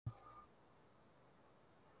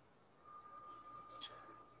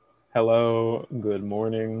Hello, good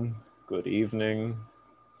morning, good evening.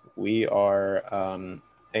 We are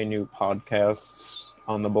a new podcast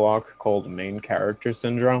on the block called Main Character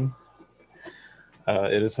Syndrome.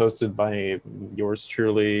 It is hosted by yours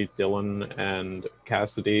truly, Dylan and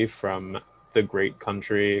Cassidy from the great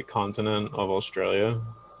country continent of Australia.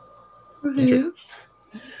 Woohoo.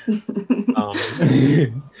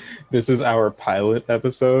 Um, this is our pilot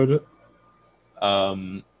episode.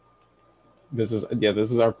 Um, this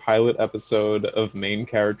is our pilot episode of Main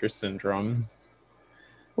Character Syndrome.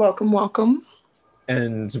 Welcome, welcome.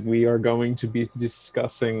 And we are going to be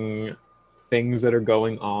discussing things that are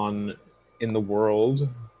going on in the world.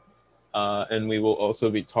 And we will also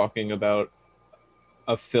be talking about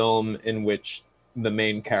a film in which the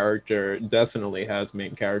main character definitely has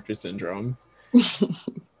main character syndrome.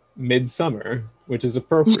 Midsommar, which is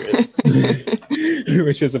appropriate.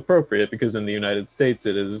 Which is appropriate because in the United States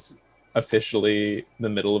it is officially the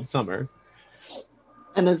middle of summer.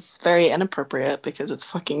 And it's very inappropriate because it's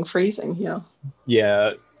fucking freezing here.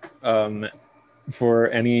 Yeah. Um, for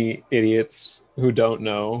any idiots who don't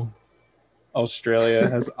know, Australia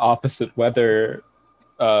has opposite weather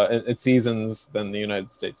seasons than the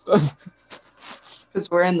United States does. Because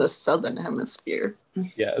we're in the southern hemisphere.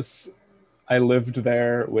 Yes. I lived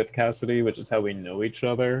there with Cassidy, which is how we know each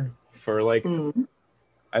other for Mm,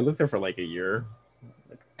 I lived there for like a year.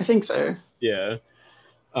 I think so. Yeah.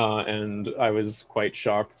 And I was quite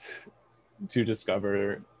shocked to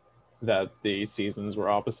discover that the seasons were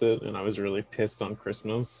opposite, and I was really pissed on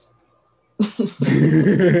Christmas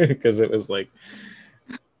because it was like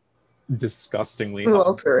disgustingly Too hot.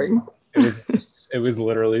 altering. It was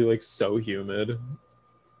literally like so humid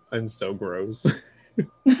and so gross.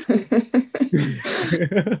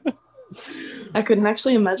 I couldn't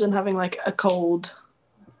actually imagine having like a cold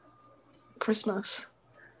Christmas.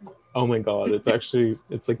 Oh my god,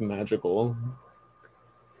 it's like magical.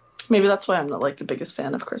 Maybe that's why I'm not like the biggest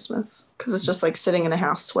fan of Christmas. Because it's just like sitting in a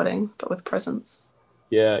house sweating, but with presents.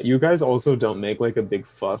 Yeah, you guys also don't make like a big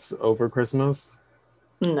fuss over Christmas.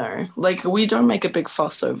 No, like we don't make a big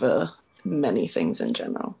fuss over many things in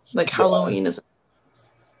general. Like Yeah. Halloween is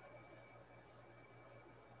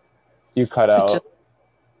You cut it just out.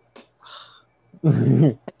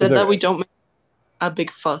 It's said that okay. we don't make a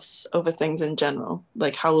big fuss over things in general.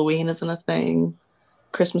 Like Halloween isn't a thing.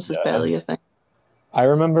 Christmas is Yeah. barely a thing. I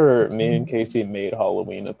remember me and Casey made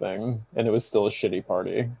Halloween a thing, and it was still a shitty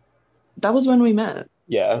party. That was when we met.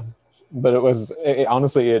 Yeah, but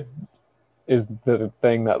honestly, it is the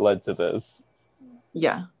thing that led to this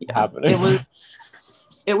Yeah, yeah. happening.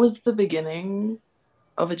 It was the beginning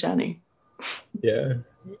of a journey. Yeah,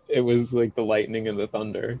 it was like the lightning and the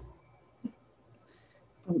thunder.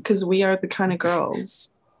 Because we are the kind of girls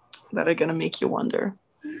that are gonna make you wonder.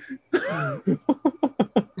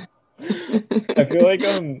 I feel like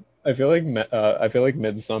I feel like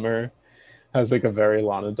Midsummer has like a very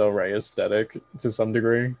Lana Del Rey aesthetic to some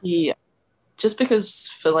degree. Yeah. Just because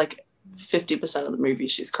for like 50% of the movie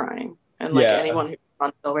she's crying. And like Yeah, anyone who's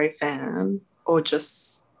a Del Rey fan or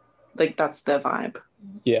just like that's their vibe.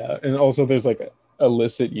 yeah, and also there's like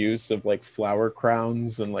illicit use of like flower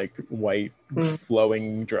crowns and like white Mm,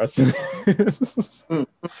 flowing dresses. mm,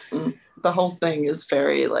 mm. The whole thing is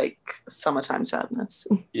very like summertime sadness.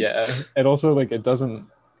 Yeah, and also like it doesn't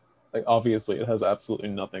like obviously it has absolutely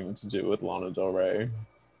nothing to do with Lana Del Rey.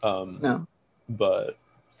 Um, No. but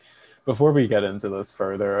before we get into this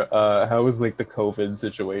further, how is like the COVID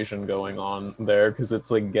situation going on there? Because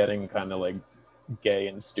it's like getting kind of like gay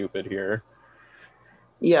and stupid here.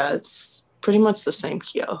 Yeah, it's pretty much the same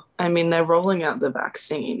here. I mean, they're rolling out the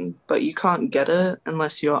vaccine, but you can't get it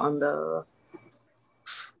unless you're over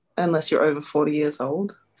 40 years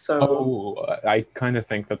old. So, Oh, I kind of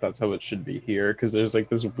think that that's how it should be here because there's like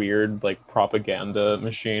this weird like propaganda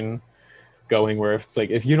machine going where if it's like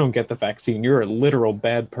if you don't get the vaccine, you're a literal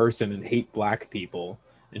bad person and hate black people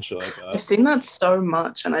and shit like I've that. seen that so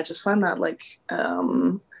much and I just find that like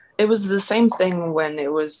it was the same thing when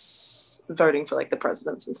it was voting for like the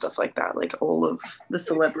presidents and stuff like that. Like all of the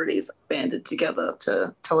celebrities banded together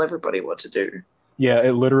to tell everybody what to do. Yeah,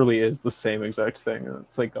 it literally is the same exact thing.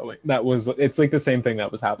 It's like going it's like the same thing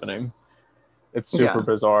that was happening. It's super Yeah.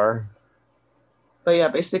 bizarre. But yeah,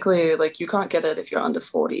 basically, like you can't get it if you're under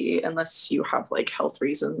 40 unless you have like health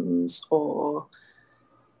reasons or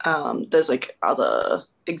there's like other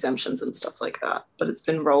exemptions and stuff like that. But it's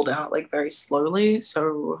been rolled out like very slowly.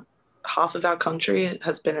 So half of our country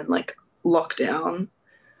has been in like lockdown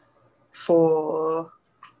for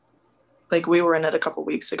like we were in it a couple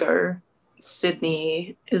weeks ago.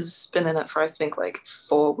 Sydney has been in it for I think like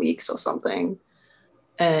 4 weeks or something.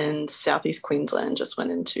 and Southeast Queensland just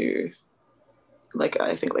went into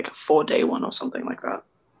I think like a 4-day one or something like that.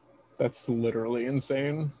 That's literally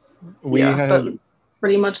insane. But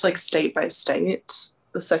pretty much like state by state,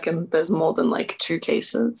 the second there's more than like 2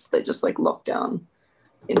 cases, they just like lock down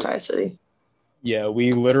the entire city. Yeah,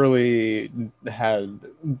 we literally had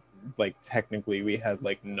technically we had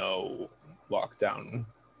like no lockdown.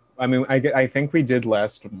 I mean, I think we did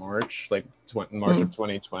last March, March of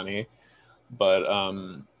 2020, but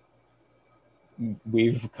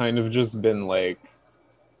we've kind of just been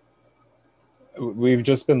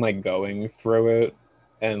going through it,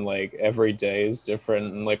 and like every day is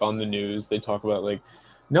different, and like on the news they talk about like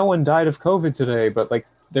no one died of COVID today, but like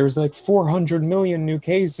there's like 400 million new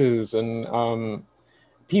cases, and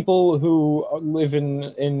people who live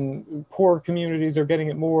in poor communities are getting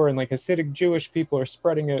it more, and like Hasidic Jewish people are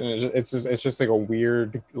spreading it, and it's just like a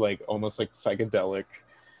weird, like almost like psychedelic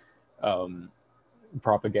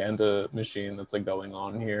propaganda machine that's like going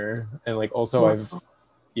on here. And like also I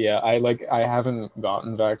haven't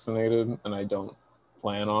gotten vaccinated, and I don't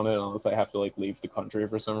plan on it unless I have to like leave the country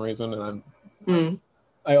for some reason. And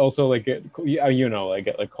I also like get I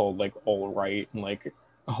get like called like all right and like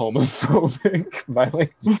homophobic by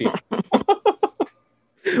like people.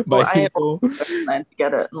 I don't plan to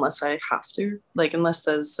get it unless I have to, like unless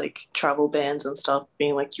there's like travel bans and stuff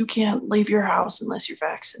being like you can't leave your house unless you're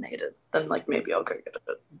vaccinated, then like maybe I'll go get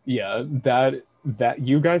it. Yeah, that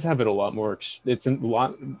you guys have it a lot more. It's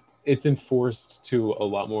enforced to a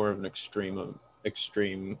lot more of an extreme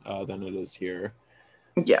than it is here.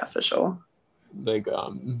 Yeah, for sure. Like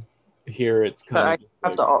here it's kind of I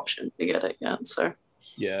have the option to get it yet, so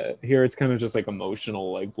yeah, here it's kind of just like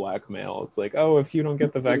emotional like blackmail. It's like, oh, if you don't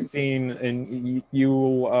get the vaccine and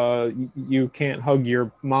you can't hug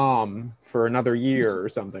your mom for another year or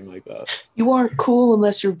something like that. You aren't cool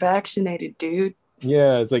unless you're vaccinated, dude.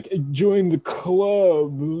 Yeah, it's like join the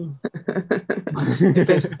club.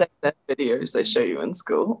 There's that videos they show you in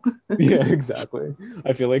school. Yeah, exactly.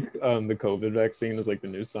 I feel like the COVID vaccine is like the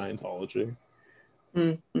new Scientology.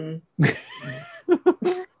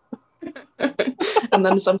 And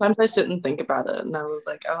then sometimes I sit and think about it, and I'm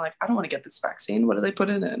like, I don't want to get this vaccine. What do they put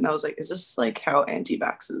in it? And I was like, is this like how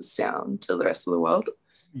anti-vaxxers sound to the rest of the world?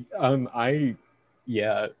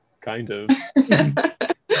 Yeah, kind of.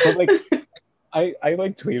 But like, I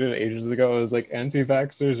like tweeted ages ago. I was like,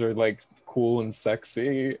 anti-vaxxers are like cool and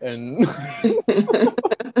sexy, and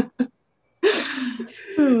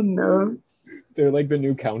oh no, they're like the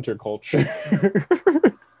new counterculture.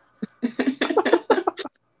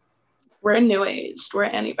 We're new aged. We're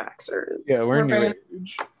anti-vaxxers. Yeah, we're new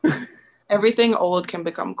age. Everything old can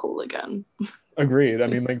become cool again. Agreed. I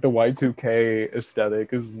mean, like the Y2K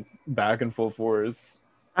aesthetic is back in full force.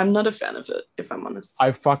 I'm not a fan of it, if I'm honest.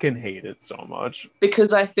 I fucking hate it so much.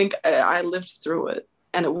 Because I think I lived through it,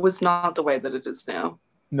 and it was not the way that it is now.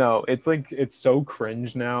 No, it's like, it's so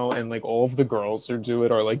cringe now, and like all of the girls who do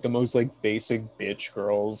it are like the most like basic bitch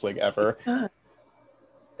girls like ever. Yeah.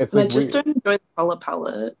 It's like I just don't enjoy the color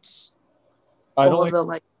palettes. I don't like the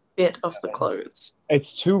like bit of the clothes.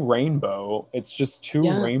 It's too rainbow. It's just too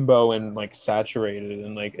rainbow and like saturated,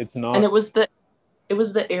 and like it's not. And it was the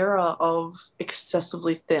era of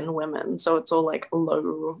excessively thin women, so it's all like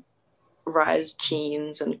low rise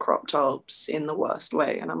jeans and crop tops in the worst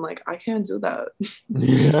way, and I'm like, I can't do that.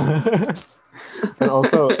 Yeah. And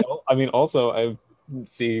also I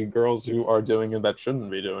see girls who are doing it that shouldn't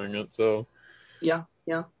be doing it, so yeah.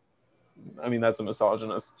 I mean, that's a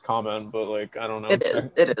misogynist comment, but like, I don't know. It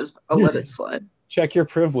is. I'll let it slide. Check your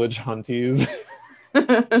privilege, hunties.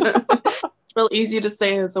 It's real easy to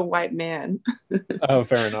say as a white man. Oh,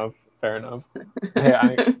 fair enough.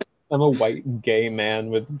 Hey, I'm a white gay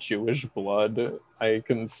man with Jewish blood. I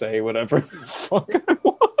can say whatever the fuck I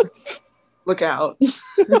want. Look out.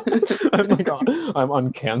 I'm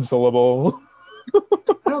uncancelable.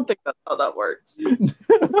 I don't think that's how that works.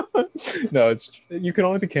 No, you can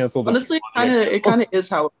only be canceled. Honestly, it kind of is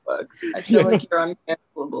how it works. I feel like you're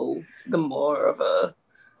uncancelable the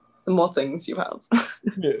more things you have.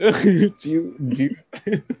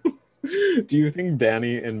 Do you think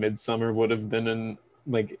Danny in Midsommar would have been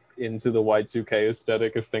into the Y2K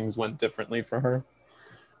aesthetic if things went differently for her?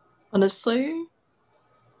 Honestly,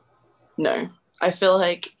 no. I feel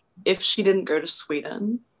like if she didn't go to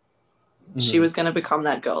Sweden, she was going to become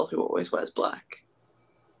that girl who always wears black.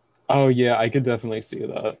 Oh yeah, I could definitely see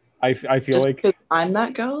that. I feel just like because I'm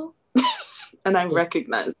that girl, and I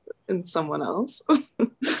recognize it in someone else.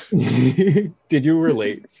 Did you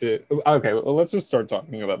relate to? Okay, well, let's just start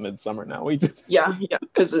talking about Midsommar now. Yeah,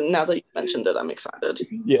 because now that you mentioned it, I'm excited.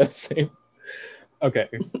 Yeah, same. Okay,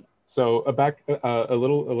 So a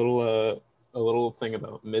little thing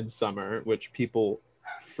about Midsummer, which people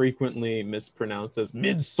frequently mispronounce as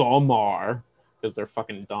Midsommar because they're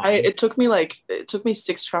fucking dumb. It took me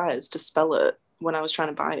 6 tries to spell it when I was trying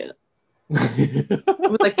to buy it. It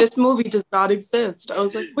was like, this movie does not exist. I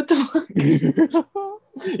was like, what the fuck?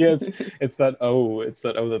 Yeah, it's that O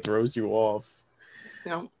that throws you off.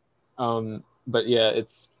 Yeah. But yeah,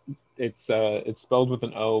 it's spelled with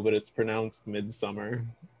an O, but it's pronounced Midsummer.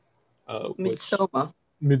 Which Midsommar.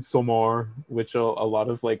 Midsommar, which a lot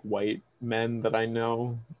of like white men that I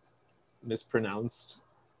know mispronounced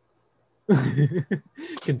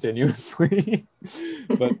continuously.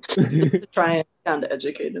 But Just to try and sound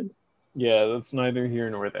educated. yeah, that's neither here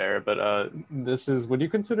nor there. But would you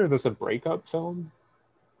consider this a breakup film?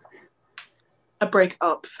 A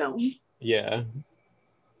break-up film. Yeah.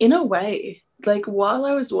 In a way, like while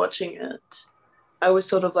I was watching it, I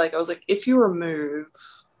was like, if you remove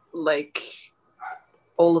like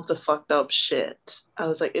all of the fucked up shit, I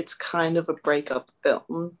was like, it's kind of a breakup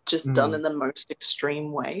film, just done in the most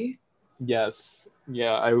extreme way. Yes.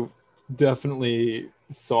 Yeah, I definitely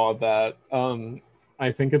saw that.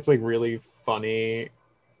 I think it's like really funny.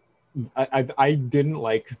 I didn't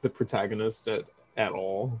like the protagonist at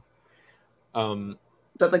all. Is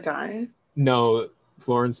that the guy? No,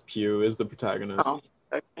 Florence Pugh is the protagonist. Oh,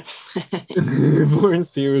 okay. Florence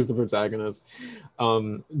Pugh is the protagonist.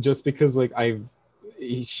 Just because like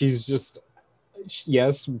she's just,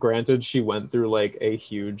 yes, granted she went through like a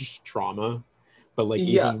huge trauma, but like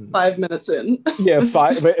Yeah, even 5 minutes in. yeah,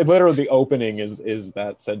 but literally the opening is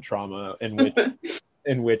that said trauma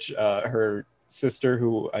in which her sister,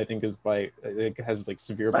 who I think has like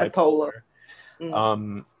severe bipolar,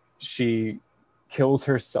 she kills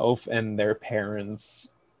herself and their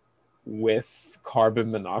parents with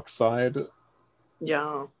carbon monoxide.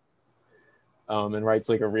 Yeah. And writes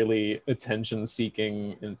like a really attention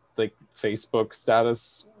seeking like Facebook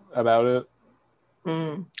status about it.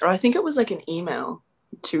 Or I think it was like an email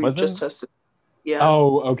to Was just it? her sister. Yeah.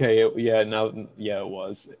 Oh, okay. It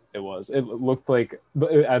was. It was. It looked like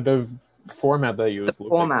the format they used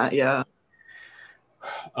looked Format, like. yeah.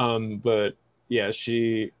 But yeah,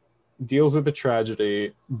 she deals with the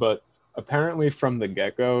tragedy, but apparently from the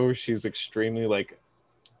get-go, she's extremely like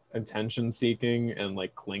attention seeking and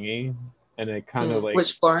like clingy, and it kind of like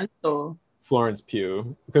Which Florence or Florence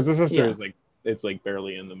Pugh, because the sister yeah. is like, it's like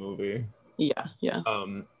barely in the movie. Yeah.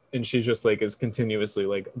 And she just like is continuously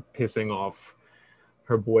like pissing off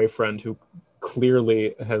her boyfriend, who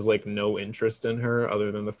clearly has like no interest in her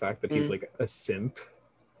other than the fact that he's like a simp.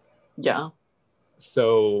 Yeah.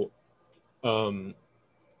 So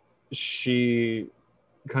she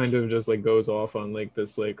kind of just like goes off on like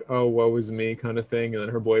this like, oh, woe is me kind of thing, and then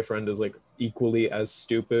her boyfriend is like equally as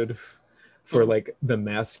stupid for like the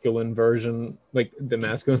masculine version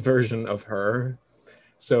of her.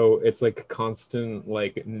 So it's like constant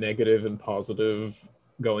like negative and positive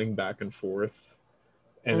going back and forth,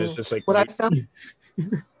 and it's just like what I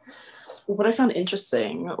found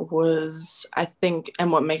interesting was, I think,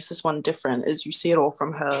 and what makes this one different is you see it all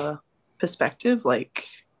from her perspective. Like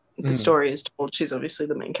the story is told, she's obviously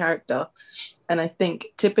the main character. And I think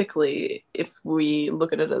typically if we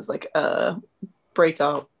look at it as like a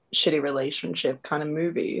breakup, shitty relationship kind of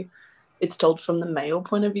movie, it's told from the male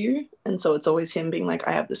point of view. And so it's always him being like,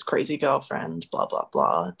 I have this crazy girlfriend, blah, blah,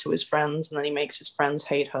 blah, to his friends. And then he makes his friends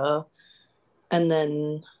hate her. And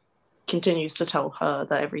then continues to tell her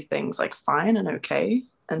that everything's like fine and okay.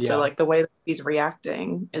 And so like the way that he's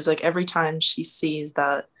reacting is like every time she sees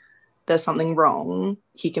that there's something wrong,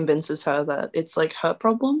 he convinces her that it's like her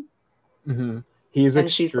problem. He's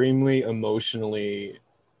extremely emotionally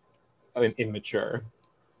immature.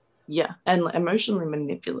 Yeah, and emotionally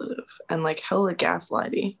manipulative and like hella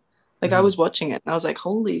gaslighty. Like I was watching it and I was like,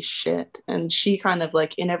 holy shit. And she kind of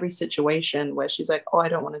like in every situation where she's like, oh, I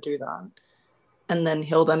don't want to do that. And then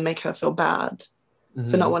he'll then make her feel bad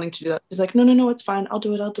for not wanting to do that. He's like, no, it's fine. I'll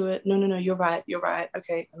do it. No, you're right.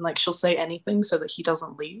 Okay. And like she'll say anything so that he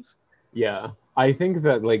doesn't leave. Yeah. I think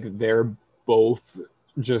that like they're both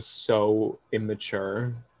just so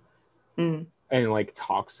immature and like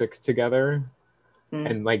toxic together.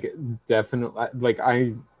 And like definitely like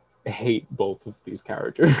I hate both of these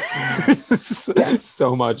characters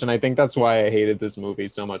so much. And I think that's why I hated this movie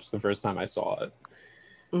so much the first time I saw it.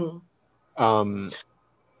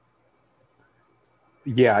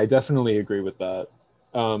 Yeah, I definitely agree with that.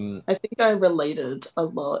 I think I related a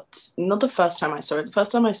lot. Not the first time I saw it. The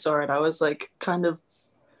first time I saw it, I was like kind of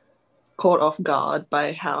caught off guard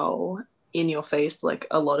by how in your face like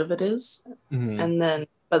a lot of it is. And then,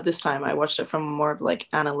 but this time I watched it from more of like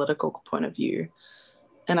analytical point of view.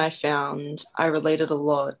 and I found I related a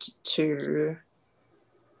lot to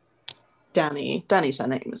Danny. Danny's her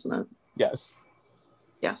name, isn't it? Yes.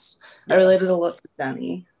 Yes. I Yeah. related a lot to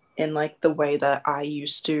Danny in like the way that I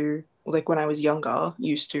used to, like when I was younger,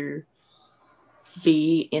 used to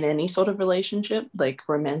be in any sort of relationship, like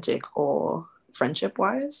romantic or friendship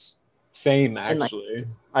wise. Same, And like, actually.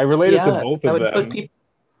 I related to yeah, both I of would put them. people,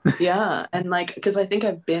 yeah. And like, because I think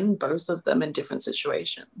I've been both of them in different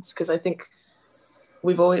situations. Because I think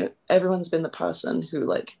everyone's been the person who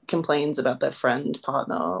like complains about their friend,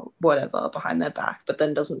 partner, whatever behind their back, but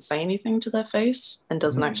then doesn't say anything to their face and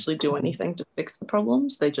doesn't Mhm. actually do anything to fix the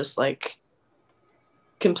problems. They just like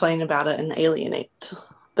complain about it and alienate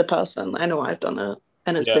the person. I know I've done it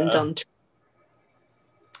and it's been Yeah. done to.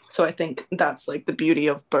 So I think that's like the beauty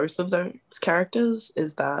of both of those characters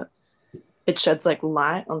is that it sheds like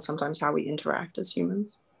light on sometimes how we interact as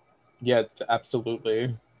humans. Yeah,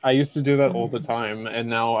 absolutely. I used to do that all the Mm-hmm. time, and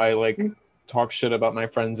now I like talk shit about my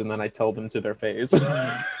friends and then I tell them to their face.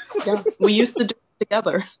 Yeah, we used to do it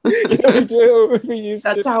together. Yeah, we do. We used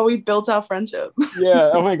to. That's how we built our friendship. Yeah.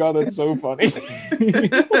 Oh my god, that's so funny.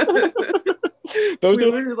 Those We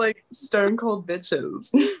are like were like stone cold bitches.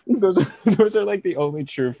 those are like the only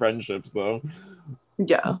true friendships, though.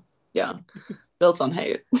 Yeah, yeah, built on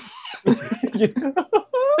hate. Yeah.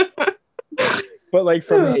 But like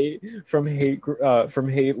from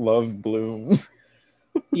hate, love blooms.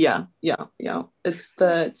 Yeah, yeah, yeah. It's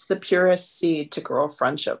the purest seed to grow a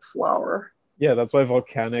friendship flower. Yeah, that's why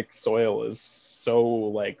volcanic soil is so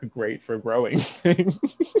like great for growing Yeah, things.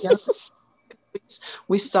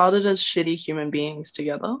 we started as shitty human beings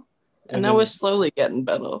together, and And now we're then slowly getting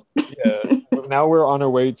better. yeah, now we're on our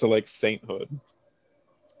way to like sainthood.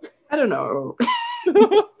 I don't know. I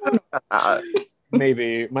don't know about that.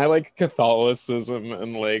 Maybe my like Catholicism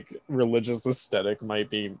and like religious aesthetic might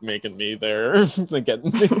be making me there. Like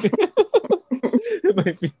getting it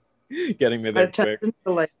might be getting me there I've turned quick.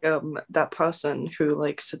 into like that person who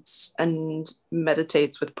like sits and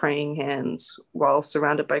meditates with praying hands while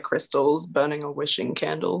surrounded by crystals, burning a wishing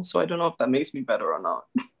candle. So I don't know if that makes me better or not.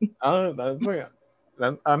 That's like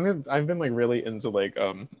I've been like really into like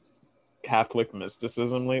Catholic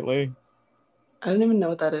mysticism lately. I don't even know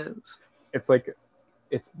what that is. It's like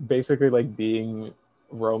it's basically like being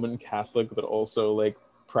Roman Catholic, but also like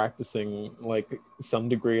practicing like some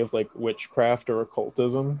degree of like witchcraft or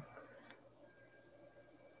occultism.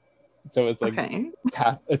 So it's like Okay.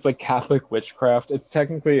 it's like Catholic witchcraft.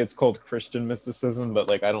 It's called Christian mysticism, but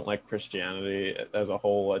like I don't like Christianity as a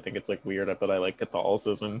whole. I think it's like weird, but I like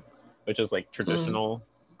Catholicism, which is like Mm. traditional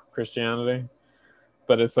Christianity.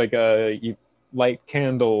 But it's like you light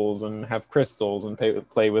candles and have crystals and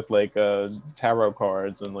play with like tarot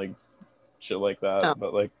cards and like shit like that. Oh,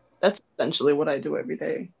 But like that's essentially what I do every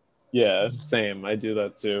day. yeah, same. I do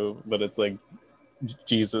that too. But it's like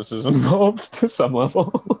Jesus is involved to some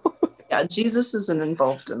level. Yeah, Jesus isn't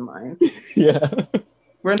involved in mine. Yeah.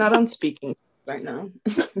 We're not on speaking right now.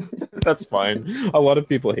 That's fine. A lot of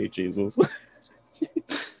people hate Jesus.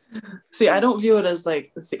 See, I don't view it as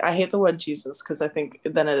like, see, I hate the word Jesus because I think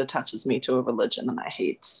then it attaches me to a religion and I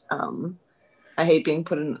hate being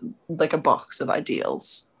put in like a box of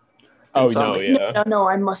ideals. Oh And so I'm no, like, no, yeah. no, no,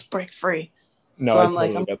 I must break free. No, So I I'm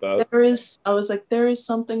like, totally get that. I was like, there is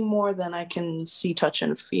something more than I can see, touch,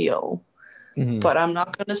 and feel, Mhm. but I'm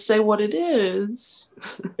not going to say what it is.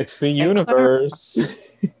 It's the And Claire, universe.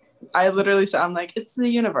 I literally said, I'm like, it's the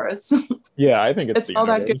universe. Yeah, I think it's It's the all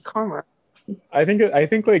that good universe. karma. I think I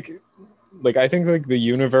think like the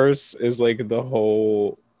universe is like the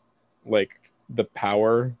whole like the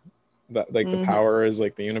power that like the Mm-hmm. power is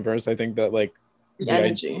like the universe. I think that like The the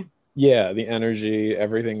energy. yeah, the energy,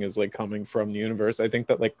 everything is like coming from the universe. I think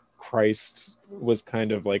that like Christ was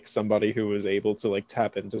kind of like somebody who was able to like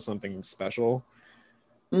tap into something special.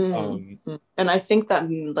 Um Mm-hmm. And I think that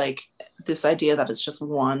like this idea that it's just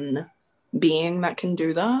one being that can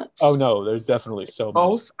do that oh no, there's definitely so many.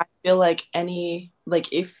 false. I feel like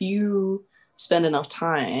if you spend enough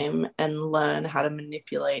time and learn how to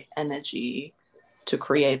manipulate energy to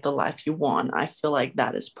create the life you want, I feel like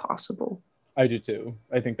that is possible. I do too.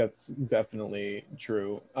 I think that's definitely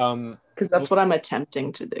true. Because that's what I'm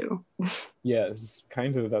attempting to do. Yes,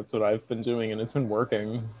 kind of that's what I've been doing and it's been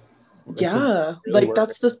working. It's been Yeah, really like working.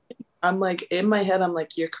 that's the thing. I'm like in my head, I'm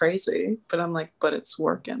like, you're crazy, but I'm like, but it's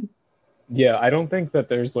working. Yeah, I don't think that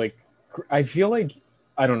there's like I feel like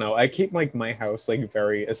I don't know. I keep like my house like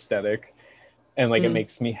very aesthetic and like it Mm,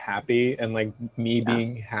 makes me happy and like me yeah.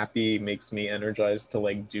 being happy makes me energized to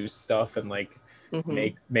like do stuff and like Hmm.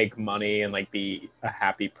 make money and like be a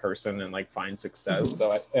happy person and like find success. Hmm.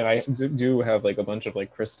 So I do have like a bunch of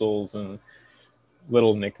like crystals and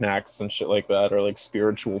little knickknacks and shit like that, or like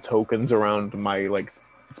spiritual tokens around my like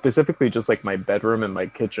specifically just like my bedroom and my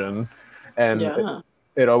kitchen, and Yeah.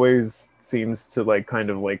 it always seems to like kind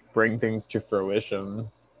of like bring things to fruition, like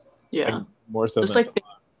Yeah. more so Just than like things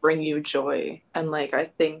bring you joy. And like I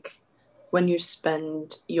think when you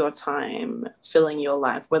spend your time filling your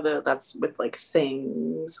life, whether that's with like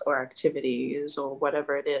things or activities or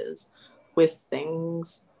whatever it is, with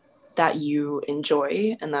things that you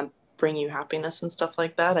enjoy and that bring you happiness and stuff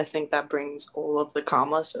like that, I think that brings all of the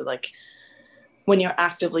karma. So like when you're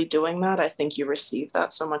actively doing that, I think you receive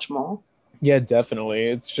that so much more. yeah, definitely.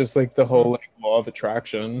 It's just like the whole like law of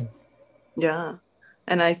attraction. Yeah.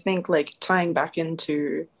 And I think like tying back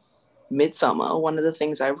into Midsummer, one of the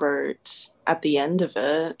things I wrote at the end of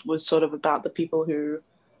it was sort of about the people who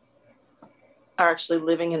are actually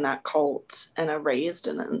living in that cult and are raised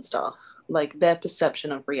in it and stuff. Like their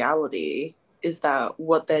perception of reality is that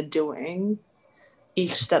what they're doing,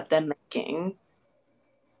 each step they're making,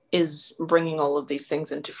 is bringing all of these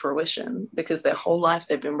things into fruition because their whole life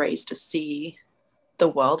they've been raised to see the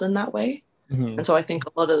world in that way. Mm-hmm. And so I think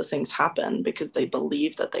a lot of the things happen because they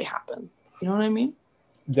believe that they happen. You know what I mean?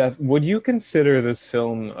 Would you consider this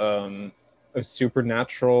film a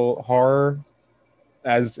supernatural horror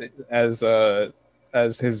as as uh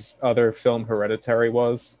as his other film Hereditary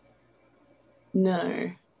was?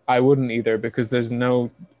 No, I wouldn't either because there's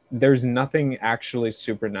nothing actually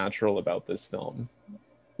supernatural about this film.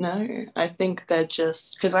 no. I think they're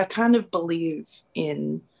just because I kind of believe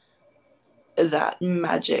in that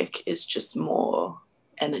magic is just more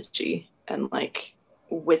energy and like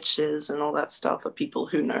witches and all that stuff are people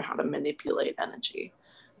who know how to manipulate energy.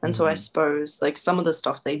 And so I Mm-hmm. suppose like some of the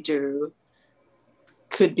stuff they do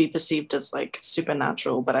could be perceived as like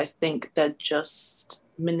supernatural, but I think they're just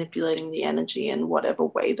manipulating the energy in whatever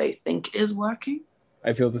way they think is working.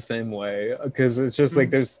 I feel the same way because it's just like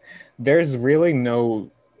Mm. there's really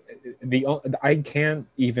no I can't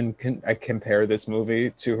even compare this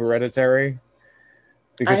movie to Hereditary I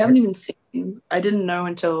because haven't even seen, I didn't know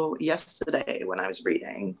until yesterday when I was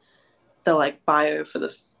reading the like bio for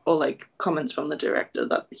the, or like comments from the director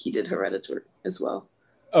that he did Hereditary as well.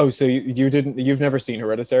 oh, so you've never seen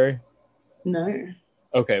Hereditary? No.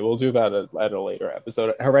 Okay, we'll do that at a later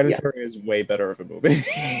episode. Yeah. Hereditary is way better of a movie.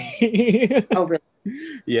 Oh, really?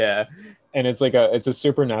 Yeah, and it's a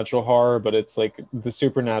supernatural horror, but it's like the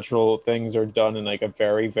supernatural things are done in like a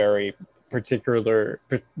very particular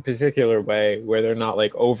way where they're not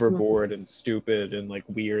like overboard and stupid and like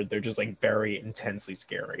weird. They're just like very intensely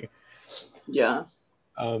scary. Yeah.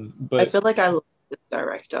 I But feel like I love this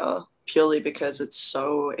director purely because it's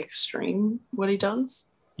so extreme what he does.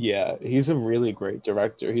 yeah, he's a really great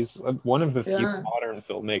director. He's one of the few Yeah. modern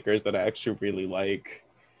filmmakers that I actually really like.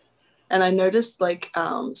 And I noticed like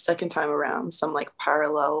second time around some like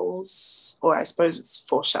parallels, or I suppose it's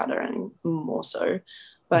foreshadowing more so.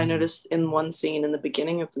 But I Mhm. noticed in one scene in the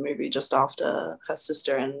beginning of the movie, just after her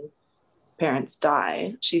sister and parents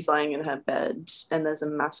die, she's lying in her bed and there's a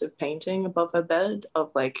massive painting above her bed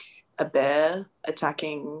of like a bear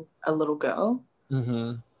attacking a little girl.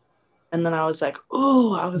 Mhm. And then I was like,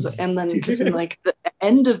 oh, I was, and then because in like the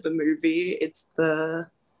end of the movie, it's the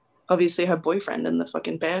obviously her boyfriend in the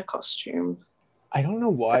fucking bear costume I don't know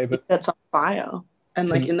that why, he but sets on fire. And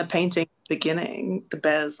like to in the painting beginning, the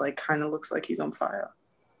bear's like kind of looks like he's on fire.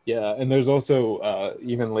 yeah, and there's also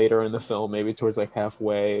even later in the film, maybe towards like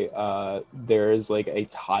halfway, there is like a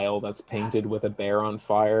tile that's painted with a bear on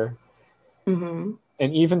fire. Mm-hmm.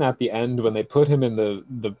 And even at the end, when they put him in the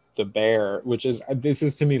bear, which is this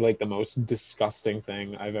is to me like the most disgusting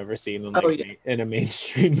thing I've ever seen in Oh like yeah, in a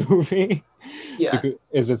mainstream movie, yeah. because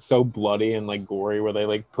is it's so bloody and like gory, where they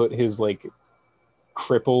like put his like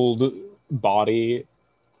crippled body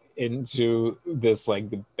into this like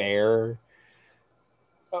bear.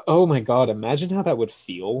 Oh my god! Imagine how that would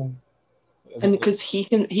feel. And because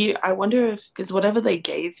I wonder if because whatever they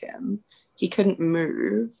gave him, he couldn't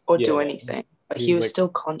move or do Yeah, anything, but he he was was like, still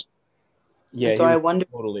conscious. yeah, And so he I was wonder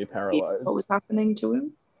totally what paralyzed. was happening to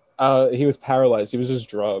him. He was paralyzed. He was just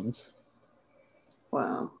drugged.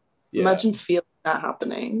 Wow. Yeah. Imagine feeling that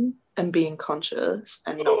happening and being conscious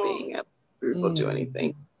and not being able to move or do Mm.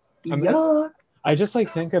 anything. I'm, Yuck. I just like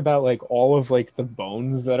think about like all of like the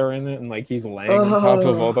bones that are in it, and like he's laying on top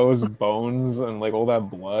of all Oh, those bones and like all that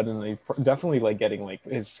blood, and he's definitely like getting like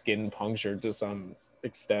his skin punctured to some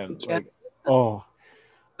extent. yeah. Like, oh,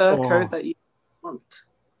 Fur coat oh that you want.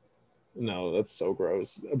 no, that's so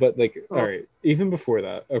gross. But like, all Oh, right, even before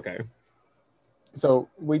that, okay. So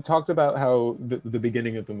we talked about how the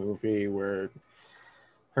beginning of the movie where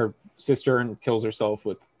her sister kills herself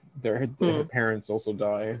with her parents also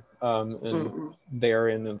die, and they're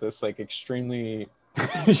in this like extremely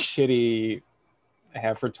shitty,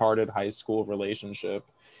 half retarded high school relationship.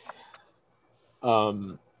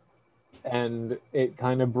 And it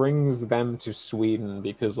kind of brings them to Sweden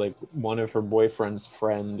because like one of her boyfriend's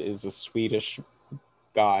friend is a Swedish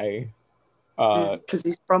guy. Because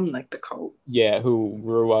he's from like the cult. Yeah, who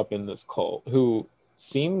grew up in this cult, who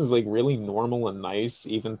seems like really normal and nice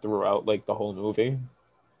even throughout like the whole movie.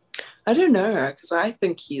 I don't know, because I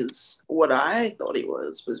think what I thought he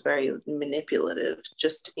was very manipulative,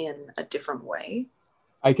 just in a different way.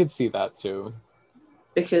 I could see that too.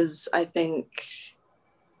 Because I think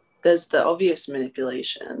there's the obvious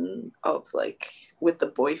manipulation of like with the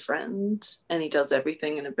boyfriend, and he does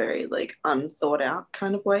everything in a very like unthought out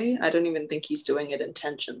kind of way. I don't even think he's doing it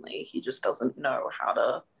intentionally. He just doesn't know how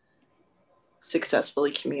to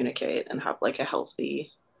successfully communicate and have like a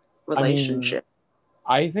healthy relationship.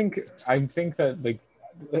 I think that like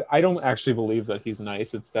I don't actually believe that he's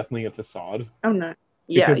nice. It's definitely a facade. Oh no.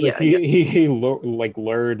 Yeah, because like he like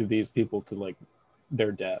lured these people to like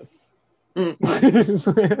their death. So there's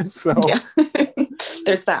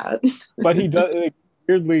that. But he does like,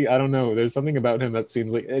 weirdly, I don't know, there's something about him that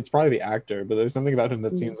seems like, it's probably the actor, but there's something about him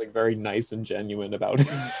that seems like very nice and genuine about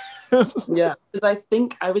him. Yeah, because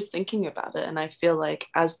I was thinking about it, and I feel like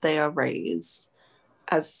as they are raised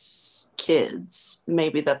as kids,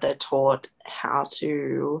 maybe that they're taught how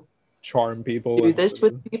to charm people, do this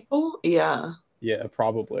with people. Yeah,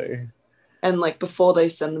 probably. And like before they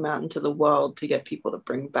send them out into the world to get people to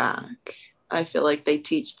bring back, I feel like they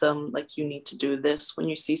teach them like, you need to do this. When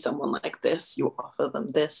you see someone like this, you offer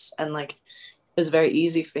them this. And like it's very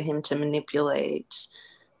easy for him to manipulate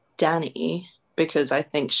Danny, because I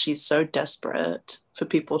think she's so desperate for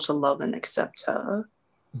people to love and accept her.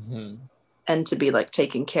 And to be like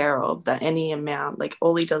taken care of, that any amount, like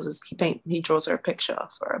all he does is he draws her a picture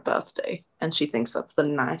for her birthday, and she thinks that's the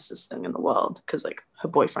nicest thing in the world because like her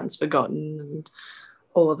boyfriend's forgotten and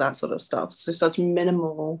all of that sort of stuff. So such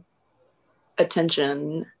minimal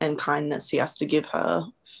attention and kindness he has to give her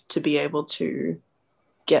to be able to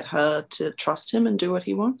get her to trust him and do what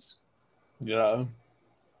he wants. Yeah.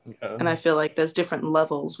 And I feel like there's different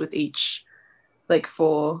levels with each, like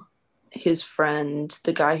for his friend,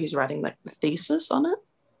 the guy who's writing like the thesis on it.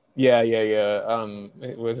 Yeah.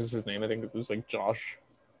 What is his name? I think it was like Josh.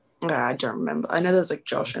 I don't remember. I know there's like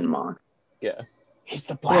Josh and Mark. Yeah. He's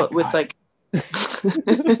the black guy. With like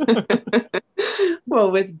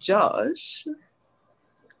well, with Josh,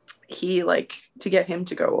 he like, to get him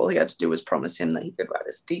to go, all he had to do was promise him that he could write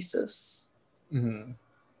his thesis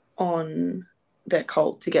on their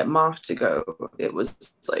cult. To get Mark to go, it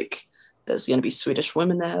was like, there's going to be Swedish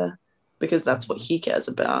women there, because that's what he cares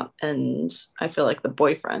about. And I feel like the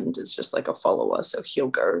boyfriend is just like a follower, so he'll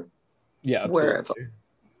go wherever,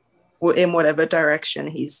 in whatever direction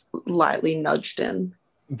he's lightly nudged in.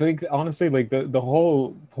 Like honestly, like the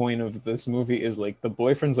whole point of this movie is like the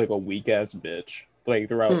boyfriend's like a weak ass bitch, like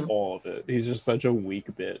throughout all of it. He's just such a weak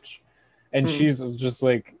bitch, and she's just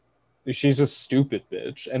stupid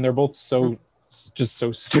bitch, and they're both so just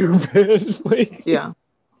so stupid. Like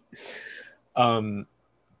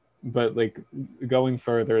but like going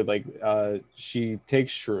further, like she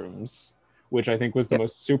takes shrooms, which I think was the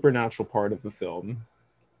most supernatural part of the film.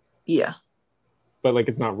 But like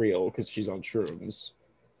it's not real because she's on shrooms.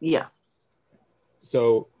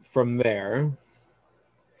 So from there,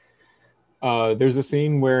 there's a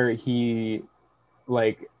scene where he,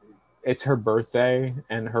 like, it's her birthday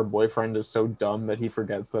and her boyfriend is so dumb that he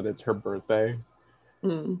forgets that it's her birthday.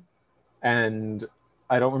 And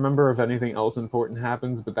I don't remember if anything else important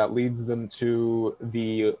happens, but that leads them to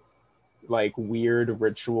the like weird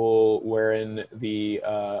ritual wherein the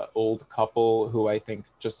old couple, who I think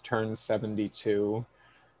just turned 72,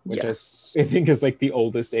 which I think is like the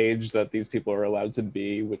oldest age that these people are allowed to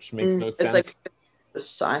be, which makes no sense. It's like the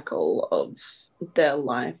cycle of their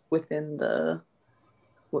life within the,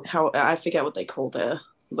 how, I forget what they call their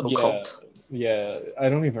little cult. Yeah, I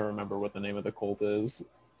don't even remember what the name of the cult is.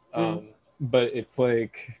 But it's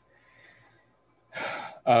like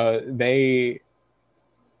they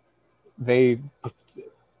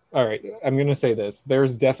all right, I'm gonna say this.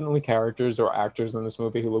 There's definitely characters or actors in this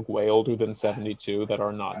movie who look way older than 72 that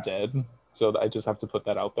are not dead. So I just have to put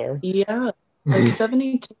that out there. Yeah, like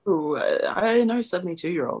 72. I know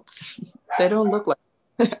 72-year-olds. They don't look like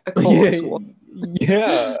a corpse.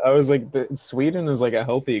 Yeah, I was like, Sweden is like a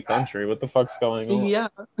healthy country. What the fuck's going on? Yeah.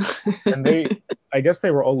 And I guess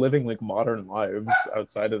they were all living like modern lives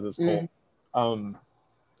outside of this cult.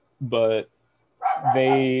 But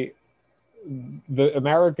the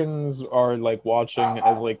Americans are like watching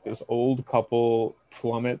as like this old couple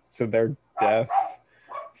plummet to their death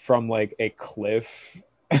from like a cliff.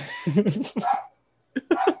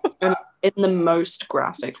 And in the most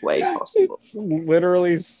graphic way possible. It's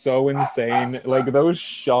literally so insane. Like those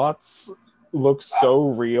shots look so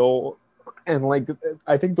real. And like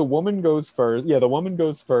I think the woman goes first. Yeah, the woman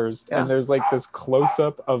goes first. Yeah. And there's like this close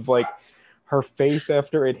up of like her face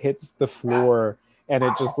after it hits the floor, and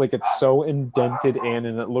it just like it's so indented in,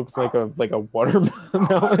 and it looks like a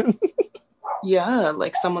watermelon. Yeah,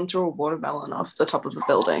 like someone threw a watermelon off the top of a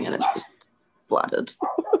building and it just splattered.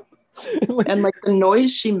 Like, And like the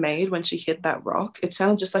noise she made when she hit that rock, it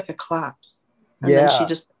sounded just like a clap. And then she yeah,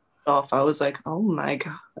 just off. I was like, oh my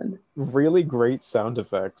God. really great sound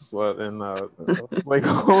effects. And it's like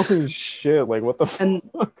holy shit! Like what the And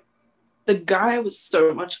fuck? the guy was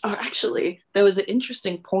so much. Oh, actually, there was an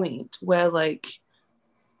interesting point where like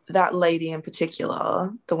that lady in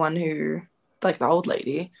particular, the one who, like the old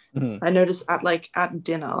lady, Mhm. I noticed at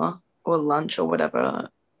dinner or lunch or whatever,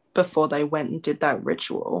 before they went and did that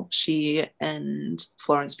ritual, she and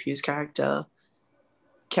Florence Pugh's character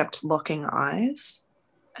kept locking eyes.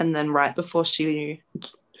 And then right before she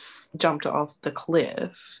jumped off the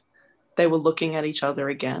cliff, they were looking at each other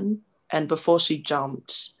again. And before she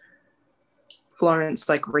jumped, Florence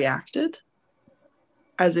like reacted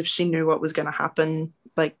as if she knew what was going to happen.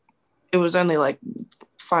 Like it was only like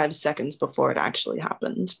 5 seconds before it actually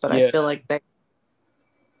happened, but I Yeah, feel like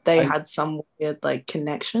they I had some weird like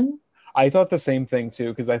connection. I thought the same thing too,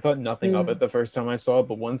 because I thought nothing of it Mm, the first time I saw it,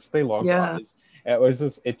 but once they locked yeah, eyes, it was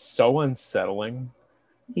just it's so unsettling.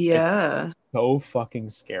 It's yeah, so fucking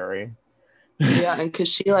scary. yeah. And because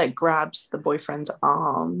she like grabs the boyfriend's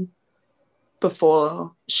arm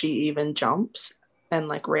before she even jumps and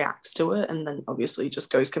like reacts to it, and then obviously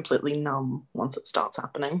just goes completely numb once it starts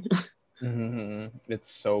happening. It's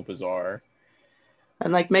so bizarre.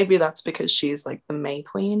 And like maybe that's because she's like the May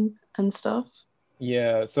Queen and stuff.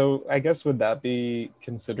 Yeah, so I guess would that be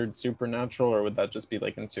considered supernatural, or would that just be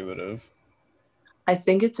like intuitive? I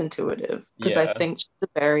think it's intuitive because Yeah.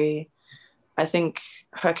 I think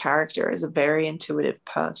her character is a very intuitive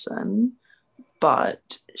person,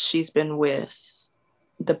 but she's been with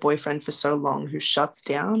the boyfriend for so long who shuts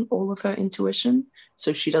down all of her intuition.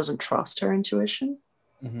 So she doesn't trust her intuition.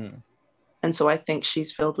 hmm And so I think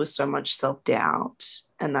she's filled with so much self doubt.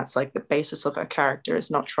 And that's like the basis of her character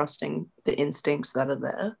is not trusting the instincts that are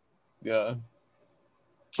there. Yeah.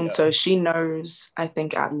 And Yeah. so she knows, I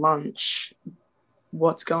think, at lunch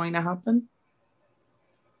what's going to happen.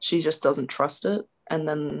 She just doesn't trust it. And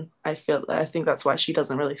then I think that's why she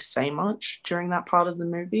doesn't really say much during that part of the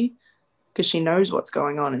movie, because she knows what's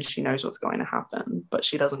going on and she knows what's going to happen, but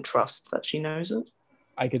she doesn't trust that she knows it.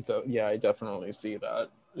 Yeah, I definitely see that.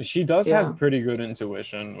 She does Yeah. have pretty good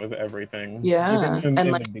intuition with everything, even Yeah. And in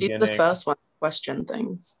the like she's the beginning. first one to question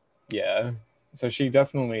things. Yeah. So she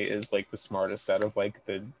definitely is like the smartest out of like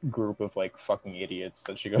the group of like fucking idiots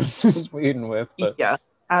that she goes to Sweden with. But Yeah.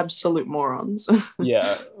 Absolute morons.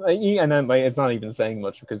 yeah, and then like it's not even saying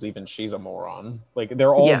much because even she's a moron. Like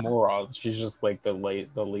they're all Yeah. morons. She's just like the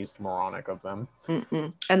least moronic of them.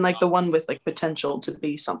 Mm-mm. And like the one with like potential to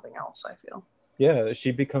be something else, I feel. Yeah,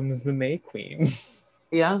 she becomes the May Queen.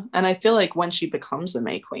 Yeah. And I feel like when she becomes the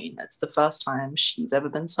May Queen, it's the first time she's ever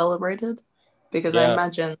been celebrated. Because I Yeah,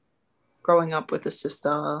 imagine growing up with a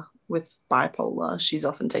sister with bipolar, she's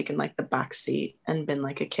often taken like the back seat and been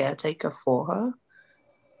like a caretaker for her.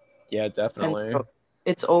 yeah, And definitely. so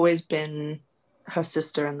it's always been her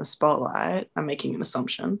sister in the spotlight. I'm making an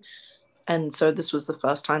assumption. And so this was the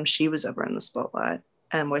first time she was ever in the spotlight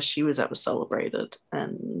and where she was ever celebrated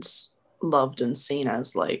and loved and seen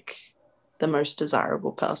as like the most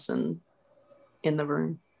desirable person in the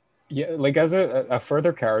room. Yeah, like as a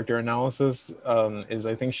further character analysis, is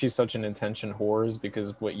I think she's such an attention whore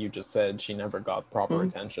because what you just said, she never got proper Mm.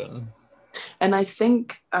 attention. And I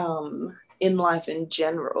think in life in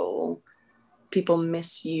general, people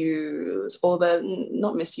misuse, or they're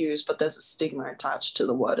not misuse, but there's a stigma attached to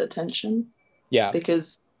the word attention, Yeah,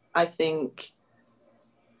 because I think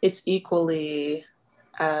it's equally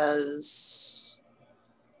as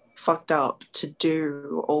fucked up to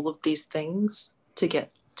do all of these things to get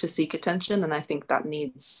to seek attention. And I think that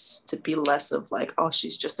needs to be less of like, oh,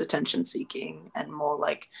 she's just attention seeking, and more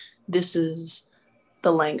like, this is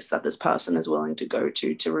the lengths that this person is willing to go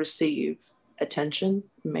to receive attention.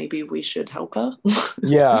 Maybe we should help her.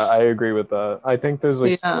 yeah, I agree with that. I think there's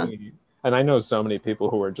like so Yeah. many, and I know so many people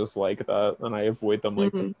who are just like that, and I avoid them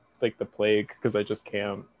Mm-hmm. like the plague because I just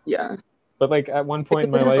can't. Yeah. But like at one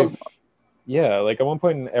point Because in my it is a life, lot. yeah, like at one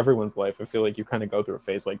point in everyone's life, I feel like you kind of go through a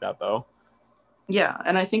phase like that though. Yeah,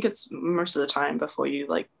 and I think it's most of the time before you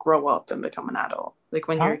like grow up and become an adult. Like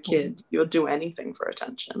when you're a How kid, you'll do anything for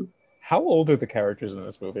attention. how old are the characters in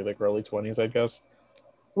this movie? Like early 20s, I guess.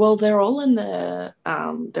 Well, they're all in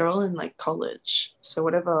like college. So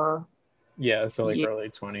whatever Yeah, so like year early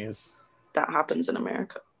 20s. that happens in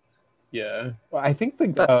America. Yeah. Well, I think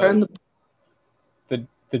But they're in the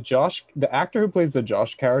the actor who plays the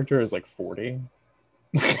Josh character is like 40.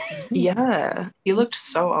 yeah, he looked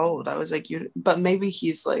so old. I was like, you but maybe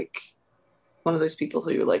he's like one of those people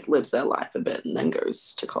who like lives their life a bit and then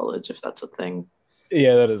goes to college if that's a thing.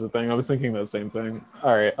 Yeah, that is a thing. I was thinking that same thing.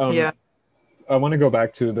 All right. Yeah. I want to go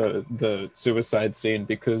back to the suicide scene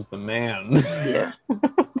because the man Yeah.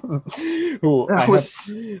 who I That have was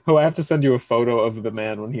who I have to send you a photo of the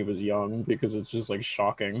man when he was young because it's just like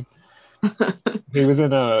shocking. He was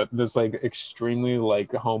in a this like extremely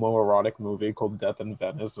like homoerotic movie called Death in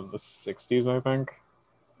Venice in the 60s, I think,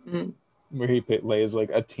 mm. where he plays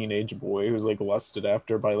like a teenage boy who's like lusted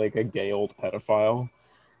after by like a gay old pedophile.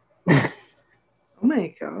 Oh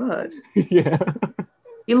my god. Yeah.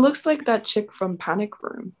 He looks like that chick from Panic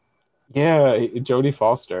Room. Yeah, Jodie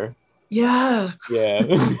Foster. Yeah. Yeah.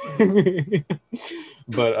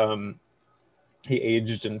 But he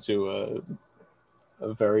aged into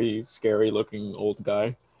a very scary looking old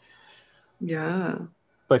guy. Yeah.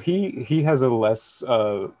 But he has a less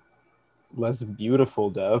beautiful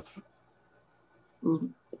death.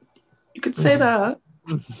 You could say that.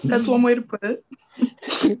 That's one way to put it.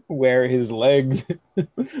 Where his legs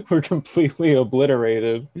were completely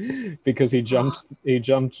obliterated because he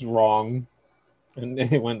jumped wrong and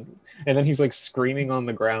it went and then he's like screaming on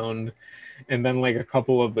the ground and then like a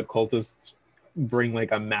couple of the cultists bring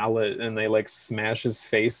like a mallet and they like smash his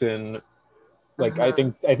face in. Like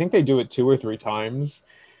Uh-huh. I think they do it 2 or 3 times.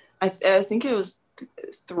 I think it was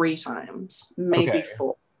 3 times, maybe Okay.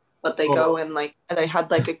 4. But they go Well, in like they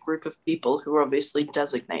had like a group of people who were obviously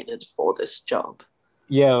designated for this job.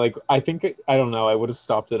 yeah, like I think I don't know. I would have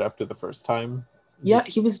stopped it after the first time. Yeah, Just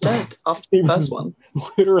he was dead after he the first was one.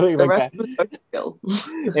 literally The like rest that. was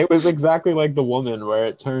overkill. It was exactly like the woman where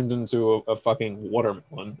it turned into a fucking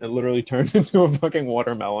watermelon. It literally turned into a fucking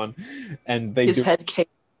watermelon, and they His do head caved.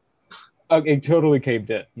 it totally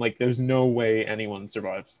caved in. Like there's no way anyone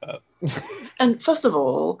survives that. And first of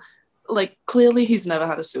all, like clearly he's never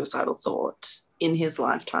had a suicidal thought in his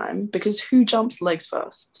lifetime because who jumps legs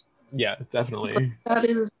first? Yeah, It's like definitely. that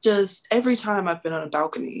is just every time I've been on a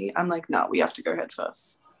balcony, I'm like, no, we have to go head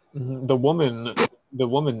first. Mhm. The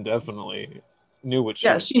woman definitely knew what she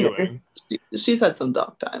Yeah, was she knew. doing. She's had some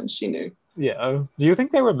dark times. She knew. Yeah. Do you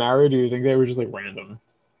think they were married or do you think they were just like random?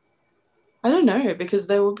 I don't know because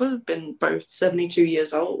they would have been both 72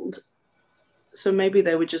 years old. So maybe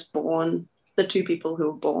they were just born, the two people who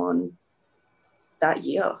were born that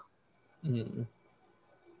year. Mm.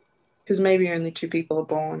 Because maybe only two people are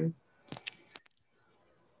born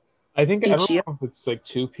I each don't year. know if it's like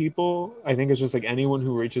 2 people. I think it's just like anyone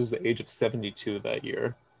who reaches the age of 72 that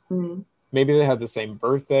year. Mm. Maybe they had the same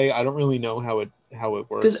birthday. I don't really know how it Because works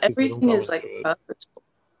because they don't everything go is into like it. purposeful.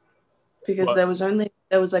 Because But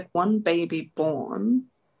there was like one baby born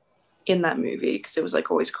in that movie because it was like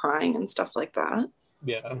always crying and stuff like that.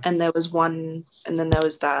 yeah. And there was one, and then there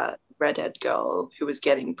was that redhead girl who was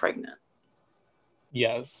getting pregnant.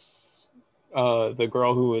 Yes. The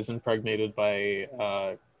girl who was impregnated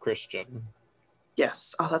by Christian.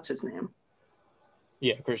 Yes. Oh, that's his name.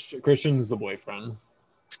 Yeah, Christian's the boyfriend.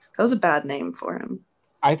 That was a bad name for him.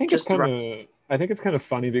 I think it's Just the kind right, of I think it's kind of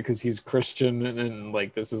funny because he's Christian and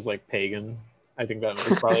like this is like pagan. I think that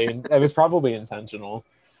was probably intentional.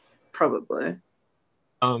 probably.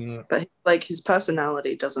 Um, But like his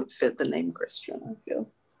personality doesn't fit the name Christian, I feel.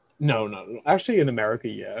 no. Actually, in America,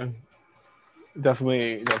 yeah,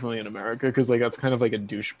 definitely in America because like that's kind of like a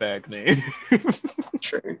douchebag name.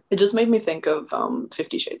 True. It just made me think of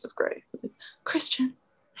 50 Shades of Grey. Christian.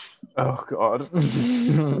 Oh God.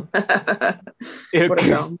 What a It,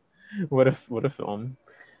 film. what a film.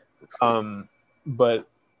 Um, but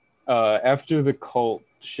after the cult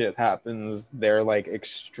shit happens, they're like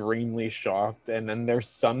extremely shocked, and then they're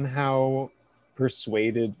somehow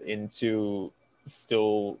persuaded into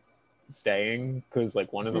still staying because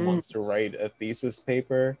like one of them Mm. wants to write a thesis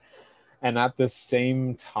paper. And at the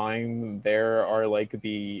same time, there are like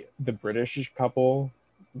the British couple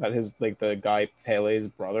that his like the guy Pele's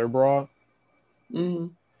brother brought.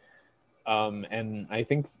 Mm. And I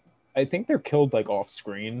think they're killed like off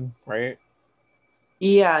screen, right?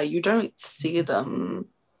 Yeah, you don't see them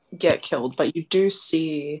get killed, but you do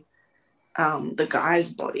see the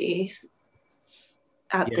guy's body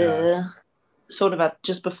at Yeah. the sort of at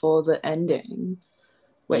just before the ending,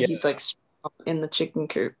 where Yeah. he's like in the chicken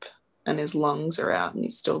coop and his lungs are out and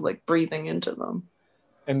he's still like breathing into them.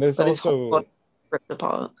 And there's But his whole also, body ripped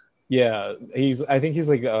apart. yeah, I think he's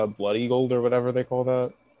like a blood eagled or whatever they call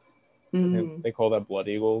that. I think Mm. they call that blood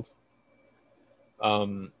eagled.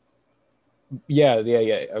 Um, yeah.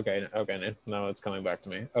 Okay. Now it's coming back to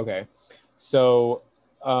me. Okay, so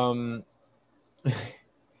um,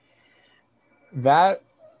 that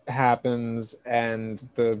happens, and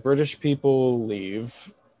the British people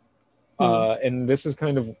leave. Mm. And this is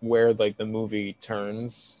kind of where like the movie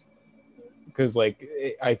turns, because like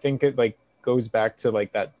I think it like goes back to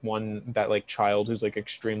like that like child who's like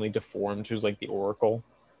extremely deformed, who's like the Oracle.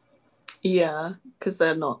 Yeah, because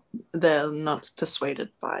they're not persuaded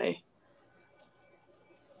by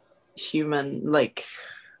human like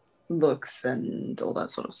looks and all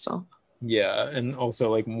that sort of stuff. Yeah, and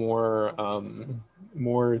also like more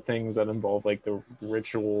things that involve like the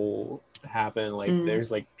ritual happen. Like Mm.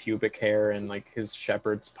 there's like pubic hair and like his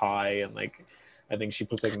shepherd's pie, and like I think she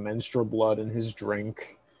puts like menstrual blood in his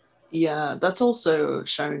drink. Yeah, that's also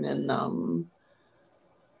shown in And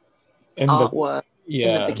the artwork in the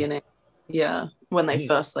yeah, beginning. Yeah, when they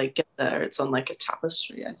first like get there, it's on like a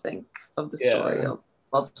tapestry, I think, of the story yeah. of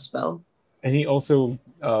Love Spell. And he also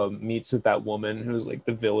meets with that woman who's like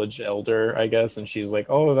the village elder, I guess, and she's like,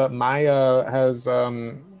 "Oh, that Maya has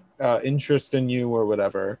interest in you or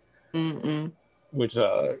whatever," Mm-mm. which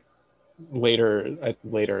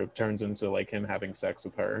later turns into like him having sex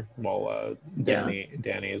with her while Yeah.